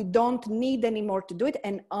 So we don't need anymore to do it,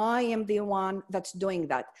 and I am the one that's doing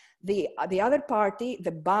that. The other party,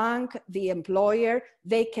 the bank, the employer,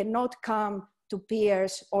 they cannot come to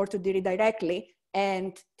peers or to DRI directly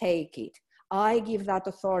and take it. I give that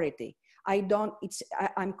authority.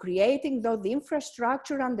 I'm creating though the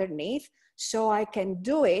infrastructure underneath so I can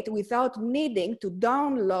do it without needing to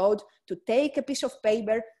download, to take a piece of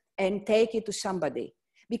paper and take it to somebody,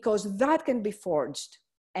 because that can be forged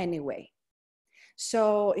anyway.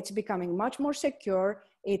 So it's becoming much more secure.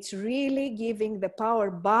 It's really giving the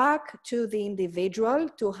power back to the individual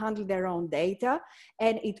to handle their own data,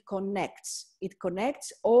 and it connects. It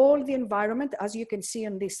connects all the environment, as you can see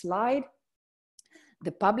on this slide,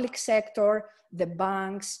 the public sector, the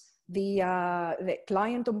banks, the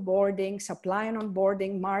client onboarding, supplier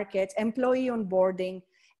onboarding, markets, employee onboarding,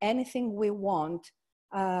 anything we want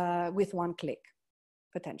with one click,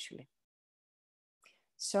 potentially.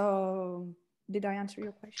 So did I answer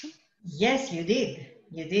your question? Yes, you did.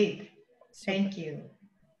 You did. Thank you.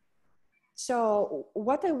 So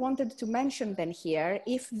what I wanted to mention then here,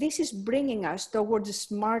 if this is bringing us towards a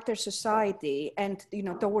smarter society and, you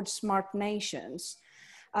know, towards smart nations,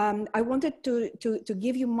 I wanted to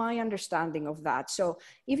give you my understanding of that. So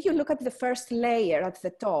if you look at the first layer at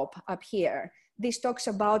the top up here, this talks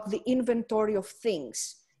about the inventory of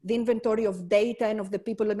things, the inventory of data and of the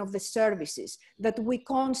people and of the services that we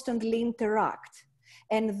constantly interact.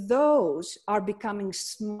 And those are becoming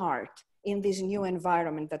smart in this new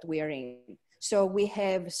environment that we are in. So we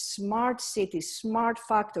have smart cities, smart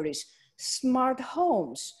factories, smart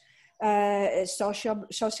homes,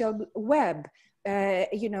 social web,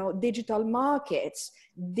 you know, digital markets,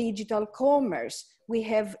 digital commerce. We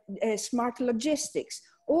have smart logistics,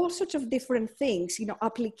 all sorts of different things, you know,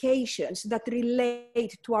 applications that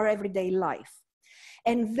relate to our everyday life.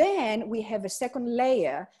 And then we have a second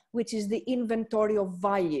layer, which is the inventory of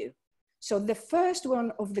value. So the first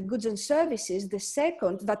one of the goods and services, the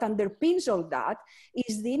second that underpins all that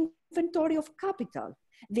is the inventory of capital,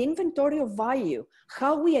 the inventory of value,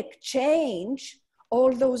 how we exchange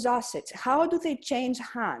all those assets. How do they change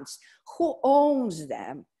hands? Who owns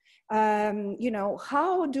them? You know,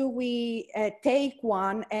 how do we take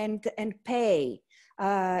one and pay,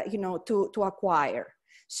 you know, to acquire?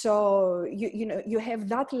 So, you know, you have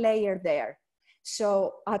that layer there.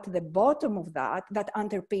 So at the bottom of that, that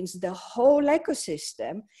underpins the whole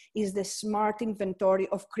ecosystem, is the smart inventory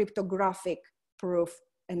of cryptographic proof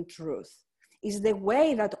and truth. Is the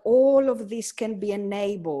way that all of this can be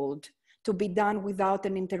enabled to be done without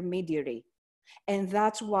an intermediary. And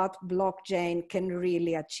that's what blockchain can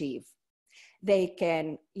really achieve. It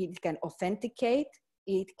can authenticate,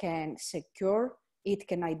 it can secure, it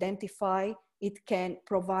can identify, it can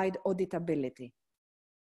provide auditability.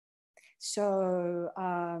 So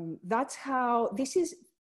that's how, this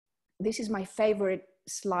is my favorite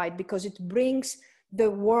slide, because it brings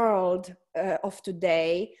the world of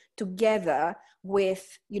today together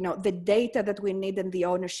with, you know, the data that we need and the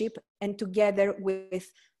ownership, and together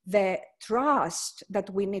with the trust that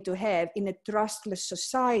we need to have in a trustless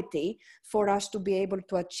society for us to be able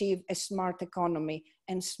to achieve a smart economy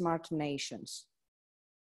and smart nations.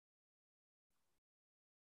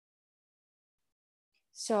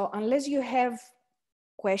 So unless you have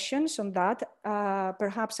questions on that,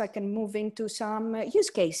 perhaps I can move into some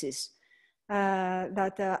use cases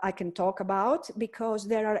that I can talk about, because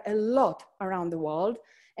there are a lot around the world,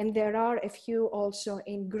 and there are a few also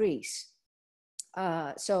in Greece.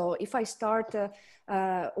 So if I start,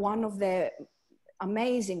 one of the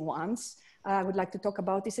amazing ones I would like to talk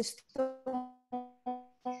about is Estonia.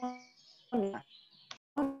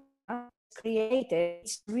 Created,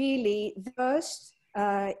 it's really the first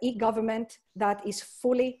e-government that is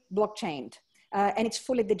fully blockchained, and it's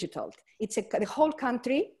fully digital. It's the whole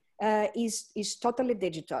country is totally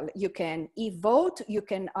digital. You can e-vote, you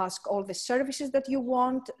can ask all the services that you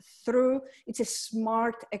want through. It's a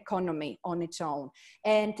smart economy on its own,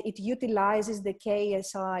 and it utilizes the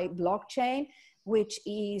KSI blockchain, which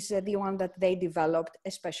is the one that they developed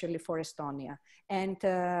especially for Estonia. And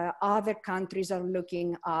other countries are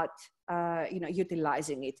looking at you know,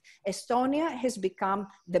 utilizing it. Estonia has become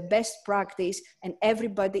the best practice, and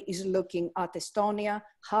everybody is looking at Estonia,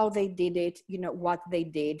 how they did it, you know, what they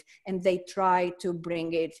did, and they try to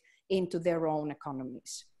bring it into their own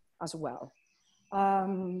economies as well.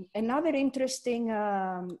 Another interesting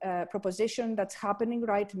proposition that's happening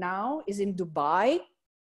right now is in Dubai.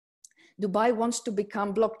 Dubai wants to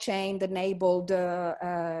become blockchain enabled,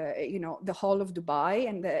 you know, the whole of Dubai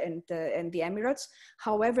and the Emirates.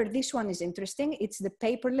 However, this one is interesting. It's the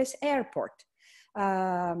paperless airport.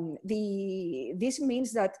 This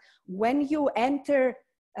means that when you enter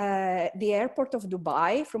the airport of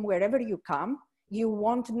Dubai, from wherever you come, you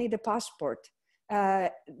won't need a passport.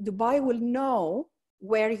 Dubai will know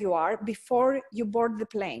where you are before you board the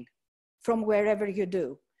plane, from wherever you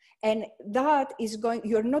do. And that is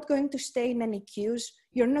you're not going to stay in any queues.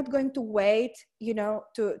 You're not going to wait, you know,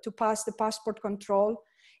 to pass the passport control.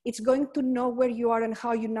 It's going to know where you are and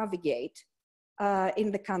how you navigate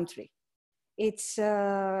in the country. It's,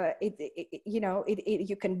 you know,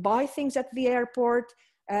 you can buy things at the airport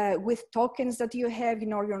with tokens that you have, you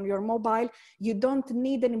know, on your mobile. You don't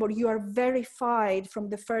need anymore. You are verified from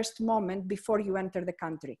the first moment before you enter the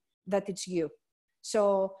country that it's you.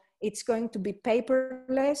 So it's going to be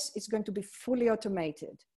paperless. It's going to be fully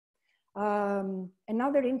automated.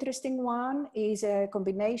 Another interesting one is a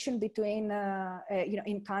combination between,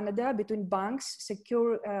 in Canada, between banks,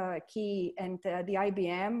 secure key, and the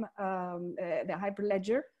IBM, the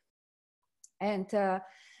Hyperledger. And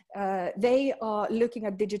they are looking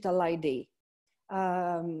at digital ID.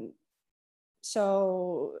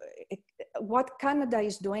 What Canada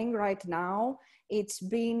is doing right now, it's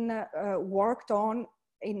been worked on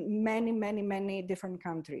in many, many, many different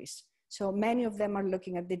countries. So many of them are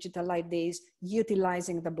looking at digital IDs,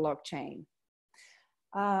 utilizing the blockchain.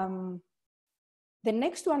 The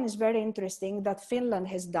next one is very interesting that Finland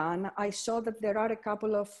has done. I saw that there are a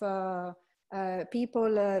couple of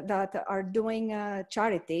people that are doing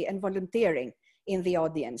charity and volunteering in the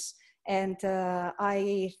audience. And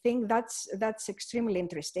I think that's extremely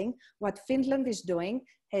interesting. What Finland is doing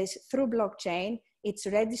is through blockchain, it's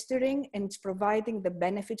registering and it's providing the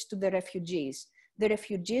benefits to the refugees. The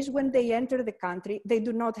refugees, when they enter the country, they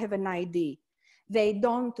do not have an ID. They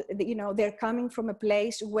don't, they're coming from a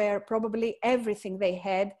place where probably everything they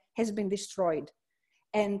had has been destroyed.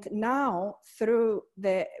 And now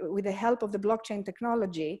with the help of the blockchain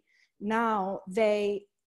technology, now they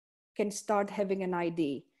can start having an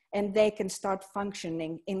ID and they can start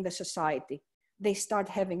functioning in the society. They start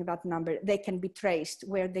having that number. They can be traced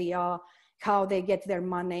where they are, how they get their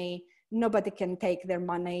money. Nobody can take their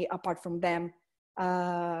money apart from them.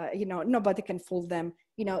 Nobody can fool them.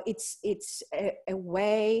 It's a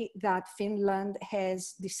way that Finland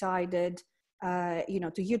has decided,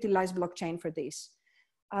 to utilize blockchain for this.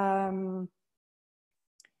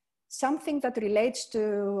 Something that relates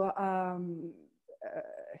to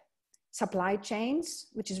supply chains,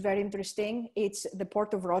 which is very interesting. It's the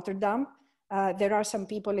port of Rotterdam. There are some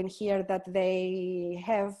people in here that they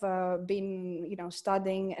have been,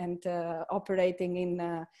 studying and operating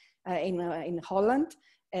in Holland,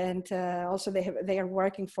 and also they are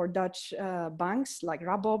working for Dutch banks like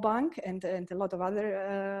Rabobank and a lot of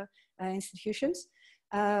other institutions.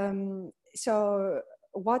 So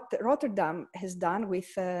what Rotterdam has done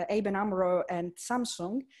with ABN AMRO and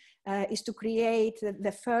Samsung is to create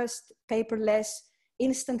the first paperless,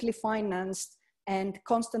 instantly financed and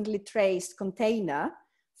constantly traced container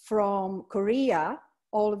from Korea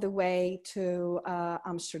all the way to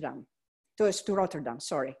Amsterdam, to Rotterdam,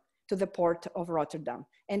 sorry, to the port of Rotterdam,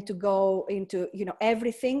 and to go into,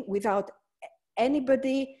 everything without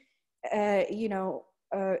anybody,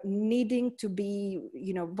 needing to be,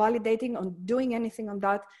 validating on doing anything on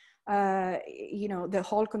that, the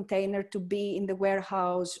whole container to be in the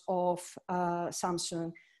warehouse of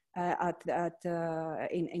Samsung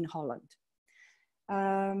in Holland.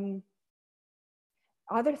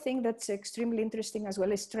 Other thing that's extremely interesting as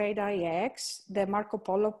well is TradeIX, the Marco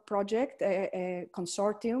Polo project, a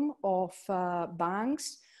consortium of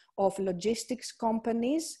banks, of logistics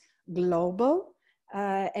companies, global,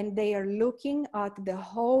 and they are looking at the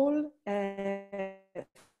whole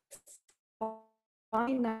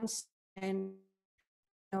finance and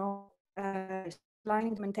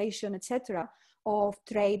implementation, etc., of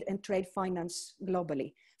trade and trade finance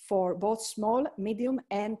globally for both small, medium,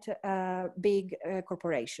 and big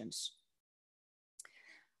corporations.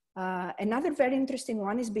 Another very interesting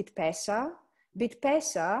one is BitPesa.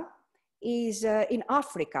 BitPesa is in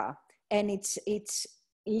Africa, and it's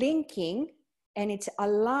linking and it's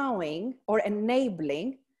allowing or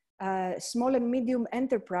enabling small and medium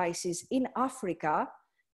enterprises in Africa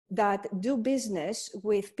that do business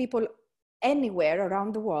with people anywhere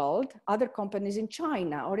around the world, other companies in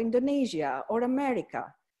China or Indonesia or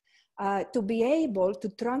America, to be able to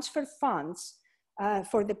transfer funds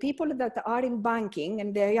for the people that are in banking,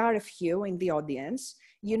 and there are a few in the audience.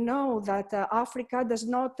 You know that Africa does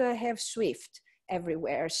not have SWIFT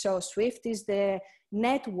everywhere. So SWIFT is the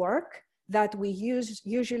network that we use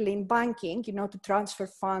usually in banking, to transfer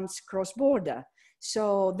funds cross-border.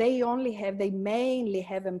 So they mainly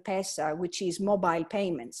have M-Pesa, which is mobile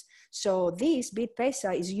payments. So this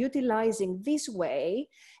BitPesa is utilizing this way,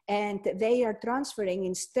 and they are transferring,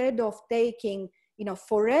 instead of taking,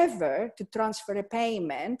 forever to transfer a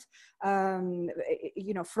payment, from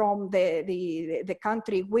the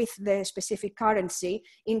country with the specific currency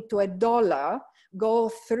into a dollar, go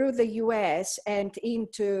through the US and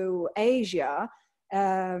into Asia,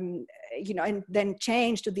 and then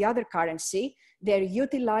change to the other currency. They're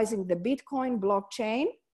utilizing the Bitcoin blockchain,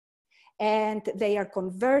 and they are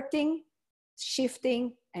converting,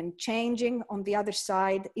 shifting, and changing on the other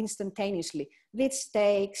side instantaneously. This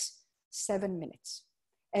takes 7 minutes,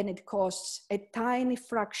 and it costs a tiny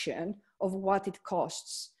fraction of what it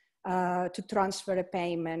costs to transfer a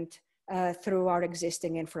payment through our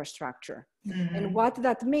existing infrastructure. Mm-hmm. And what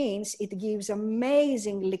that means, it gives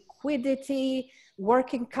amazing liquidity,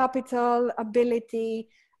 working capital ability,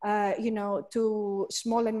 to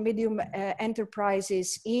small and medium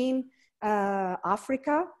enterprises in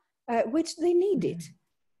Africa, which they need it.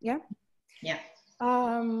 Yeah. Yeah.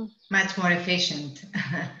 Much more efficient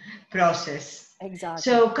process. Exactly.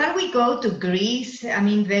 So can we go to Greece? I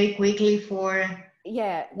mean, very quickly for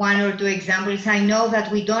one or two examples. I know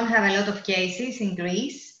that we don't have a lot of cases in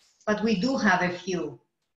Greece, but we do have a few.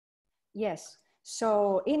 Yes.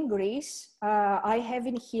 So in Greece, I have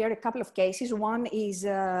in here a couple of cases. One is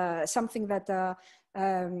something that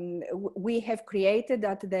we have created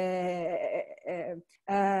at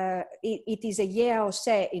it is a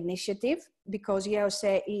YEOSE initiative, because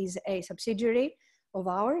YEOSE is a subsidiary of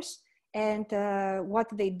ours. And what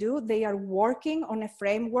they do, they are working on a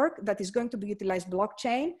framework that is going to utilize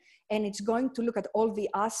blockchain, and it's going to look at all the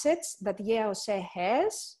assets that YEOSE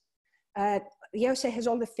has. YEOSE has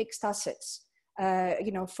all the fixed assets,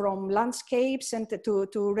 from landscapes and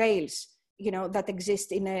to rails, that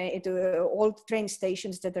exist in old train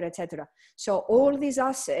stations, et cetera. So all these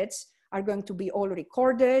assets are going to be all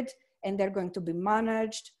recorded, and they're going to be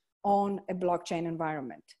managed on a blockchain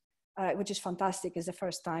environment, which is fantastic. It's the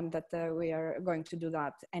first time that we are going to do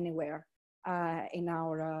that anywhere in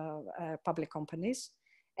our public companies.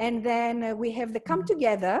 And then we have the Come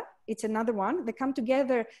Together. It's another one. The Come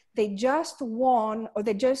Together, they just won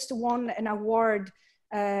an award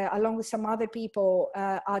along with some other people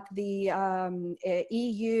at the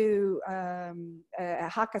EU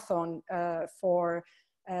hackathon for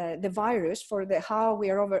the virus, for how we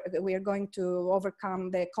are going to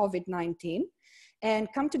overcome the COVID-19. And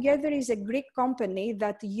Come Together is a Greek company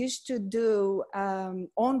that used to do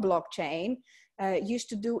on blockchain, used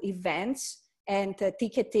to do events and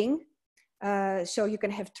ticketing. So you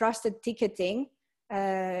can have trusted ticketing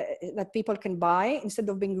that people can buy instead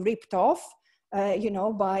of being ripped off,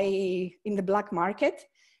 in the black market.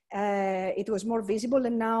 It was more visible,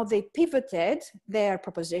 and now they pivoted their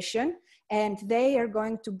proposition, and they are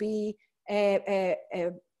going to be a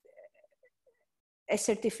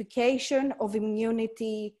certification of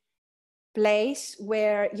immunity place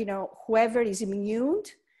where, whoever is immune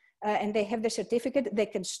and they have the certificate, they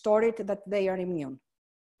can store it that they are immune,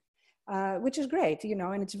 which is great,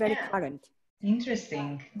 and it's very current.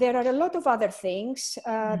 Interesting. There are a lot of other things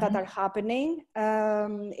that are happening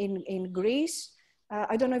in Greece.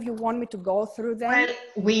 I don't know if you want me to go through them.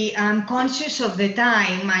 Well, I'm conscious of the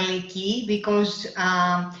time, Maliki, because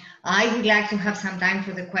I would like to have some time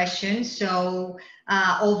for the questions. So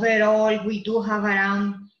overall, we do have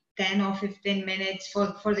around 10 or 15 minutes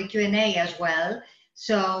for the Q&A as well.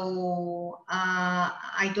 So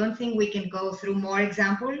I don't think we can go through more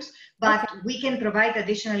examples, but we can provide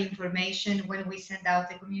additional information when we send out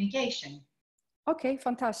the communication. Okay,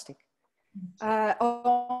 fantastic.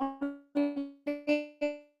 Only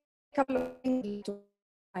a couple of things,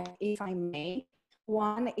 if I may.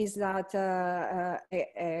 One is that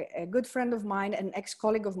a good friend of mine, an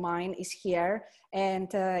ex-colleague of mine, is here,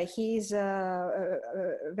 and he's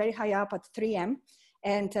very high up at 3M.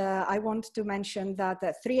 And I want to mention that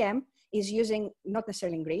 3M is using, not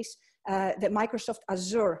necessarily in Greece, the Microsoft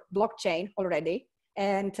Azure blockchain already,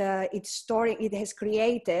 and it has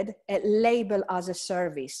created a label as a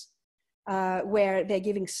service, where they're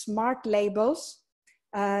giving smart labels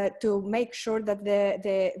to make sure that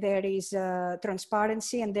there is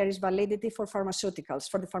transparency and there is validity for pharmaceuticals,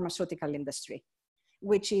 for the pharmaceutical industry,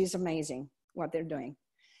 which is amazing what they're doing.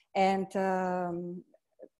 And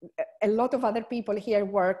a lot of other people here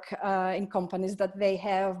work in companies that they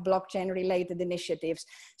have blockchain related initiatives.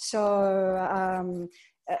 So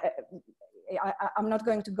I'm not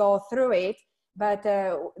going to go through it, but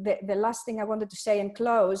the last thing I wanted to say and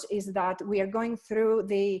close is that we are going through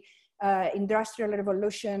the Industrial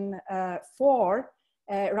Revolution 4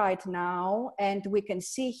 right now, and we can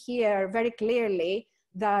see here very clearly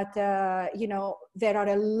that there are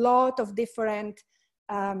a lot of different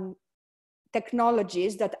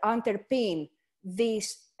technologies that underpin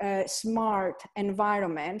this smart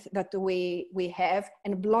environment that we have,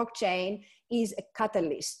 and blockchain is a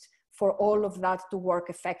catalyst for all of that to work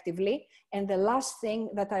effectively. And the last thing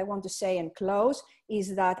that I want to say and close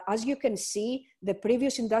is that, as you can see, the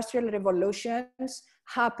previous industrial revolutions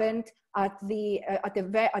happened at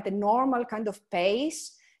a normal kind of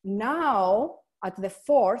pace. Now, at the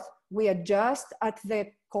fourth, we are just at the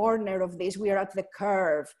corner of this, we are at the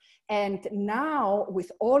curve. And now,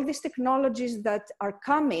 with all these technologies that are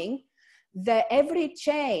coming, every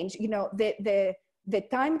change, the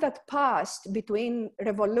time that passed between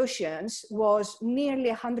revolutions was nearly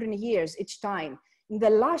 100 years each time. The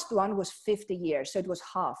last one was 50 years, so it was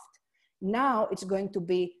halved. Now it's going to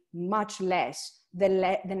be much less, the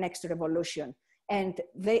next revolution. And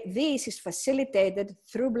this is facilitated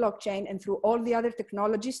through blockchain and through all the other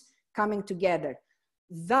technologies coming together.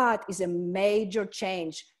 That is a major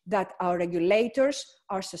change that our regulators,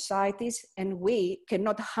 our societies, and we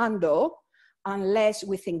cannot handle unless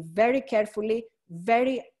we think very carefully,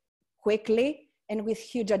 very quickly, and with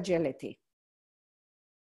huge agility.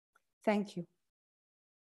 Thank you.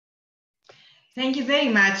 Thank you very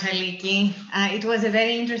much, Aliki. It was a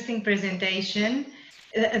very interesting presentation.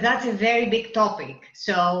 That's a very big topic,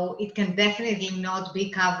 so it can definitely not be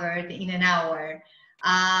covered in an hour.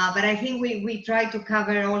 But I think we try to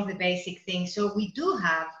cover all the basic things. So we do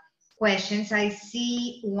have questions. I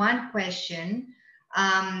see one question.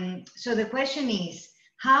 So the question is,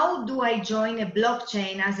 how do I join a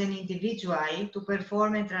blockchain as an individual to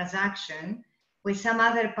perform a transaction with some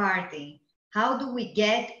other party? How do we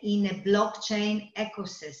get in a blockchain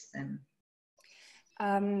ecosystem?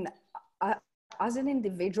 As an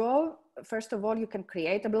individual, first of all, you can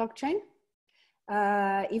create a blockchain.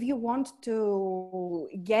 If you want to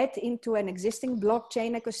get into an existing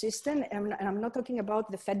blockchain ecosystem, and I'm not talking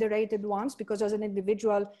about the federated ones, because as an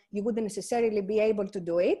individual, you wouldn't necessarily be able to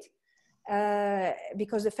do it,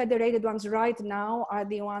 because the federated ones right now are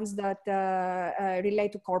the ones that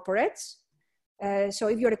relate to corporates. So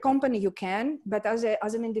if you're a company, you can, but as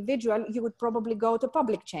an individual, you would probably go to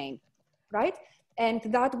public chain, right? And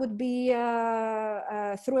that would be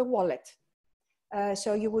through a wallet.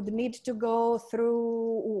 So you would need to go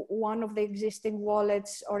through one of the existing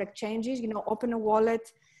wallets or exchanges, you know, open a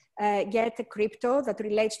wallet, get a crypto that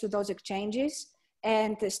relates to those exchanges,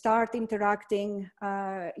 and start interacting,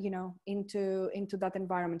 you know, into that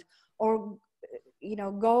environment. Or, you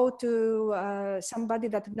know, go to somebody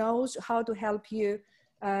that knows how to help you,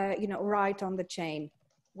 you know, write on the chain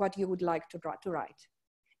what you would like to write.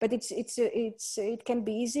 But it can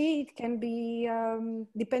be easy. It can be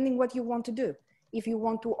depending what you want to do. If you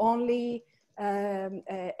want to only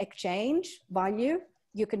exchange value,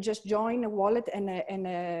 you can just join a wallet and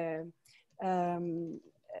a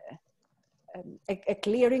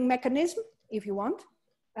clearing mechanism if you want.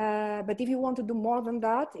 But if you want to do more than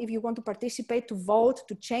that, if you want to participate, to vote,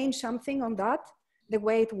 to change something on that, the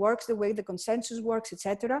way it works, the way the consensus works,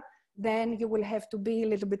 etc., then you will have to be a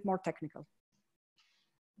little bit more technical.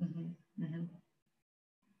 Mm-hmm. Mm-hmm.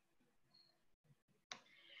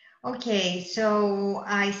 Okay, so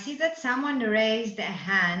I see that someone raised a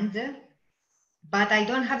hand, but I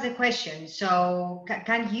don't have the question. So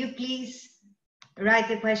can you please write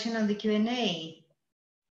the question on the Q&A?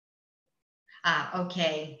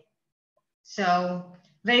 Okay. So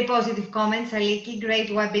very positive comments, Aliki. Great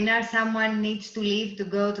webinar. Someone needs to leave to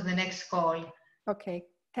go to the next call. Okay,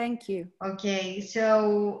 thank you. Okay,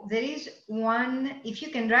 so there is one, if you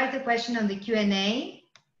can write the question on the Q&A,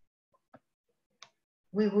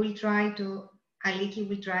 we will try to, Aliki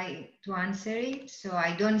will try to answer it. So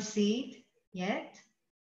I don't see it yet.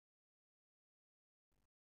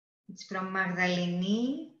 It's from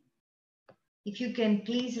Magdalene. If you can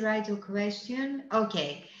please write a question.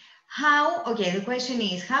 Okay. Okay, the question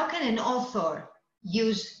is, how can an author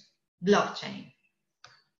use blockchain?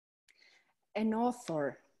 An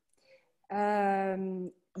author.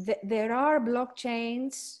 There are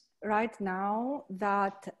blockchains right now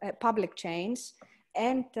that, public chains,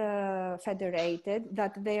 and federated,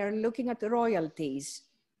 that they are looking at royalties.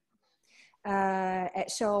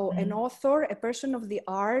 So an author, a person of the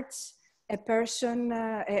arts, a person,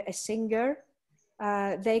 a singer,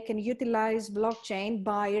 they can utilize blockchain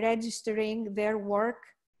by registering their work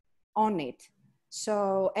on it.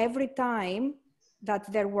 So every time that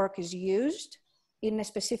their work is used in a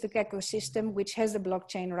specific ecosystem which has the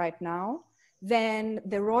blockchain right now, then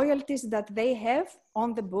the royalties that they have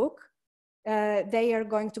on the book, they are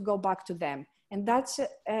going to go back to them. And that's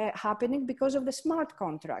happening because of the smart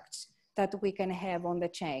contracts that we can have on the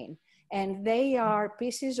chain. And they are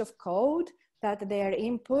pieces of code that they are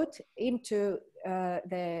input into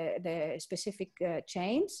the specific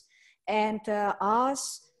chains. And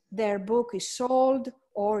as their book is sold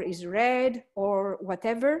or is read or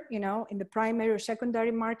whatever, you know, in the primary or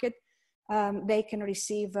secondary market, they can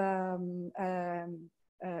receive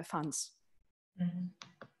funds. Mm-hmm.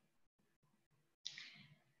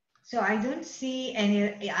 So I don't see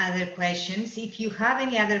any other questions. If you have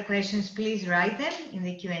any other questions, please write them in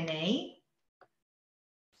the Q&A.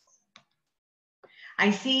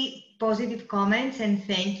 I see positive comments and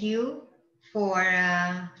thank you for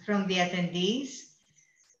from the attendees.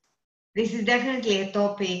 This is definitely a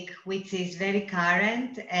topic which is very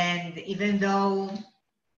current, and even though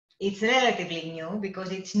it's relatively new,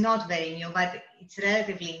 because it's not very new, but it's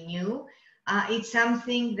relatively new, it's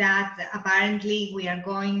something that apparently we are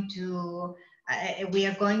going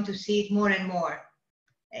to see it more and more,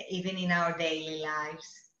 even in our daily lives.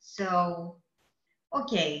 So,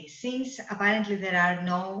 okay, since apparently there are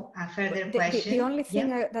no further questions. The only thing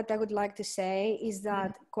that I would like to say is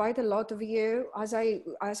that quite a lot of you, as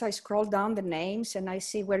I scroll down the names and I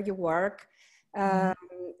see where you work,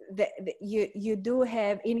 you do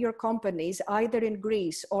have in your companies, either in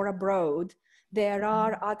Greece or abroad, there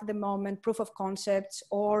are at the moment proof of concepts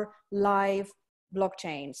or live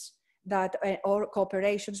blockchains that, or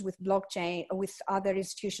cooperations with blockchain, with other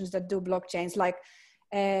institutions that do blockchains, like,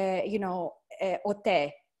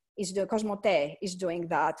 OTE Cosmote is doing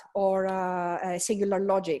that, or Singular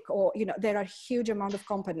Logic, or, there are huge amount of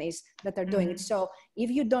companies that are doing it. So if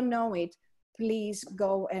you don't know it, please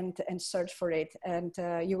go and search for it, and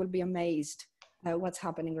you will be amazed what's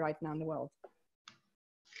happening right now in the world.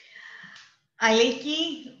 Αλίκη,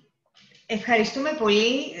 ευχαριστούμε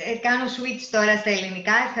πολύ. Κάνω switch τώρα στα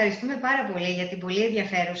ελληνικά. Ευχαριστούμε πάρα πολύ για την πολύ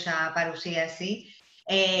ενδιαφέρουσα παρουσίαση.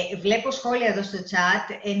 Βλέπω σχόλια εδώ στο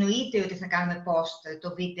chat. Εννοείται ότι θα κάνουμε post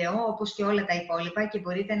το βίντεο, όπως και όλα τα υπόλοιπα, και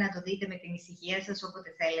μπορείτε να το δείτε με την ησυχία σας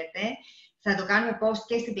όποτε θέλετε. Θα το κάνουμε post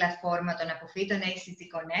και στην πλατφόρμα των αποφύτων ACG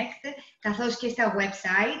Connect, καθώς και στα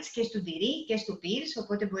websites και στο Diri και στο Peers,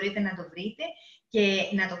 οπότε μπορείτε να το βρείτε και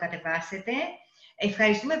να το κατεβάσετε.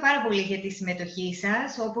 Ευχαριστούμε πάρα πολύ για τη συμμετοχή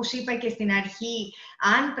σας. Όπως είπα και στην αρχή,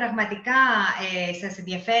 αν πραγματικά σας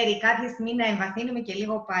ενδιαφέρει κάποια στιγμή να εμβαθύνουμε και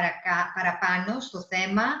λίγο παραπάνω στο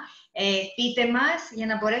θέμα, πείτε μας για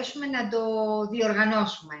να μπορέσουμε να το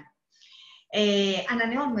διοργανώσουμε.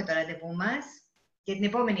 Ανανεώνουμε το ραντεβού μας για την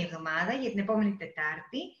επόμενη εβδομάδα, για την επόμενη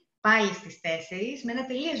Τετάρτη, πάλι στις 4, με ένα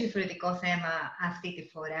τελείως διαφορετικό θέμα αυτή τη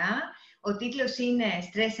φορά. Ο τίτλος είναι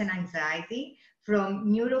Stress and Anxiety, From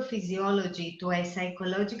Neurophysiology to a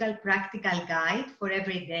Psychological Practical Guide for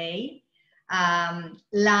Everyday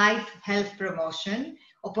Life Health Promotion.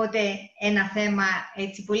 Οπότε ένα θέμα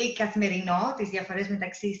έτσι πολύ καθημερινό, τις διαφορές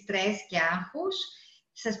μεταξύ στρες και άγχους.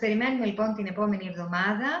 Σας περιμένουμε λοιπόν την επόμενη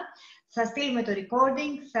εβδομάδα. Θα στείλουμε το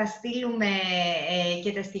recording, θα στείλουμε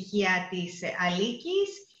και τα στοιχεία της Αλίκης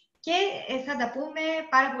και θα τα πούμε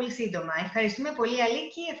πάρα πολύ σύντομα. Ευχαριστούμε πολύ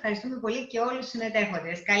Αλίκη, ευχαριστούμε πολύ και όλους τους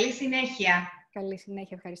συμμετέχοντες. Καλή συνέχεια! Καλή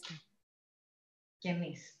συνέχεια, ευχαριστώ. Και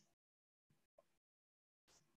εμείς.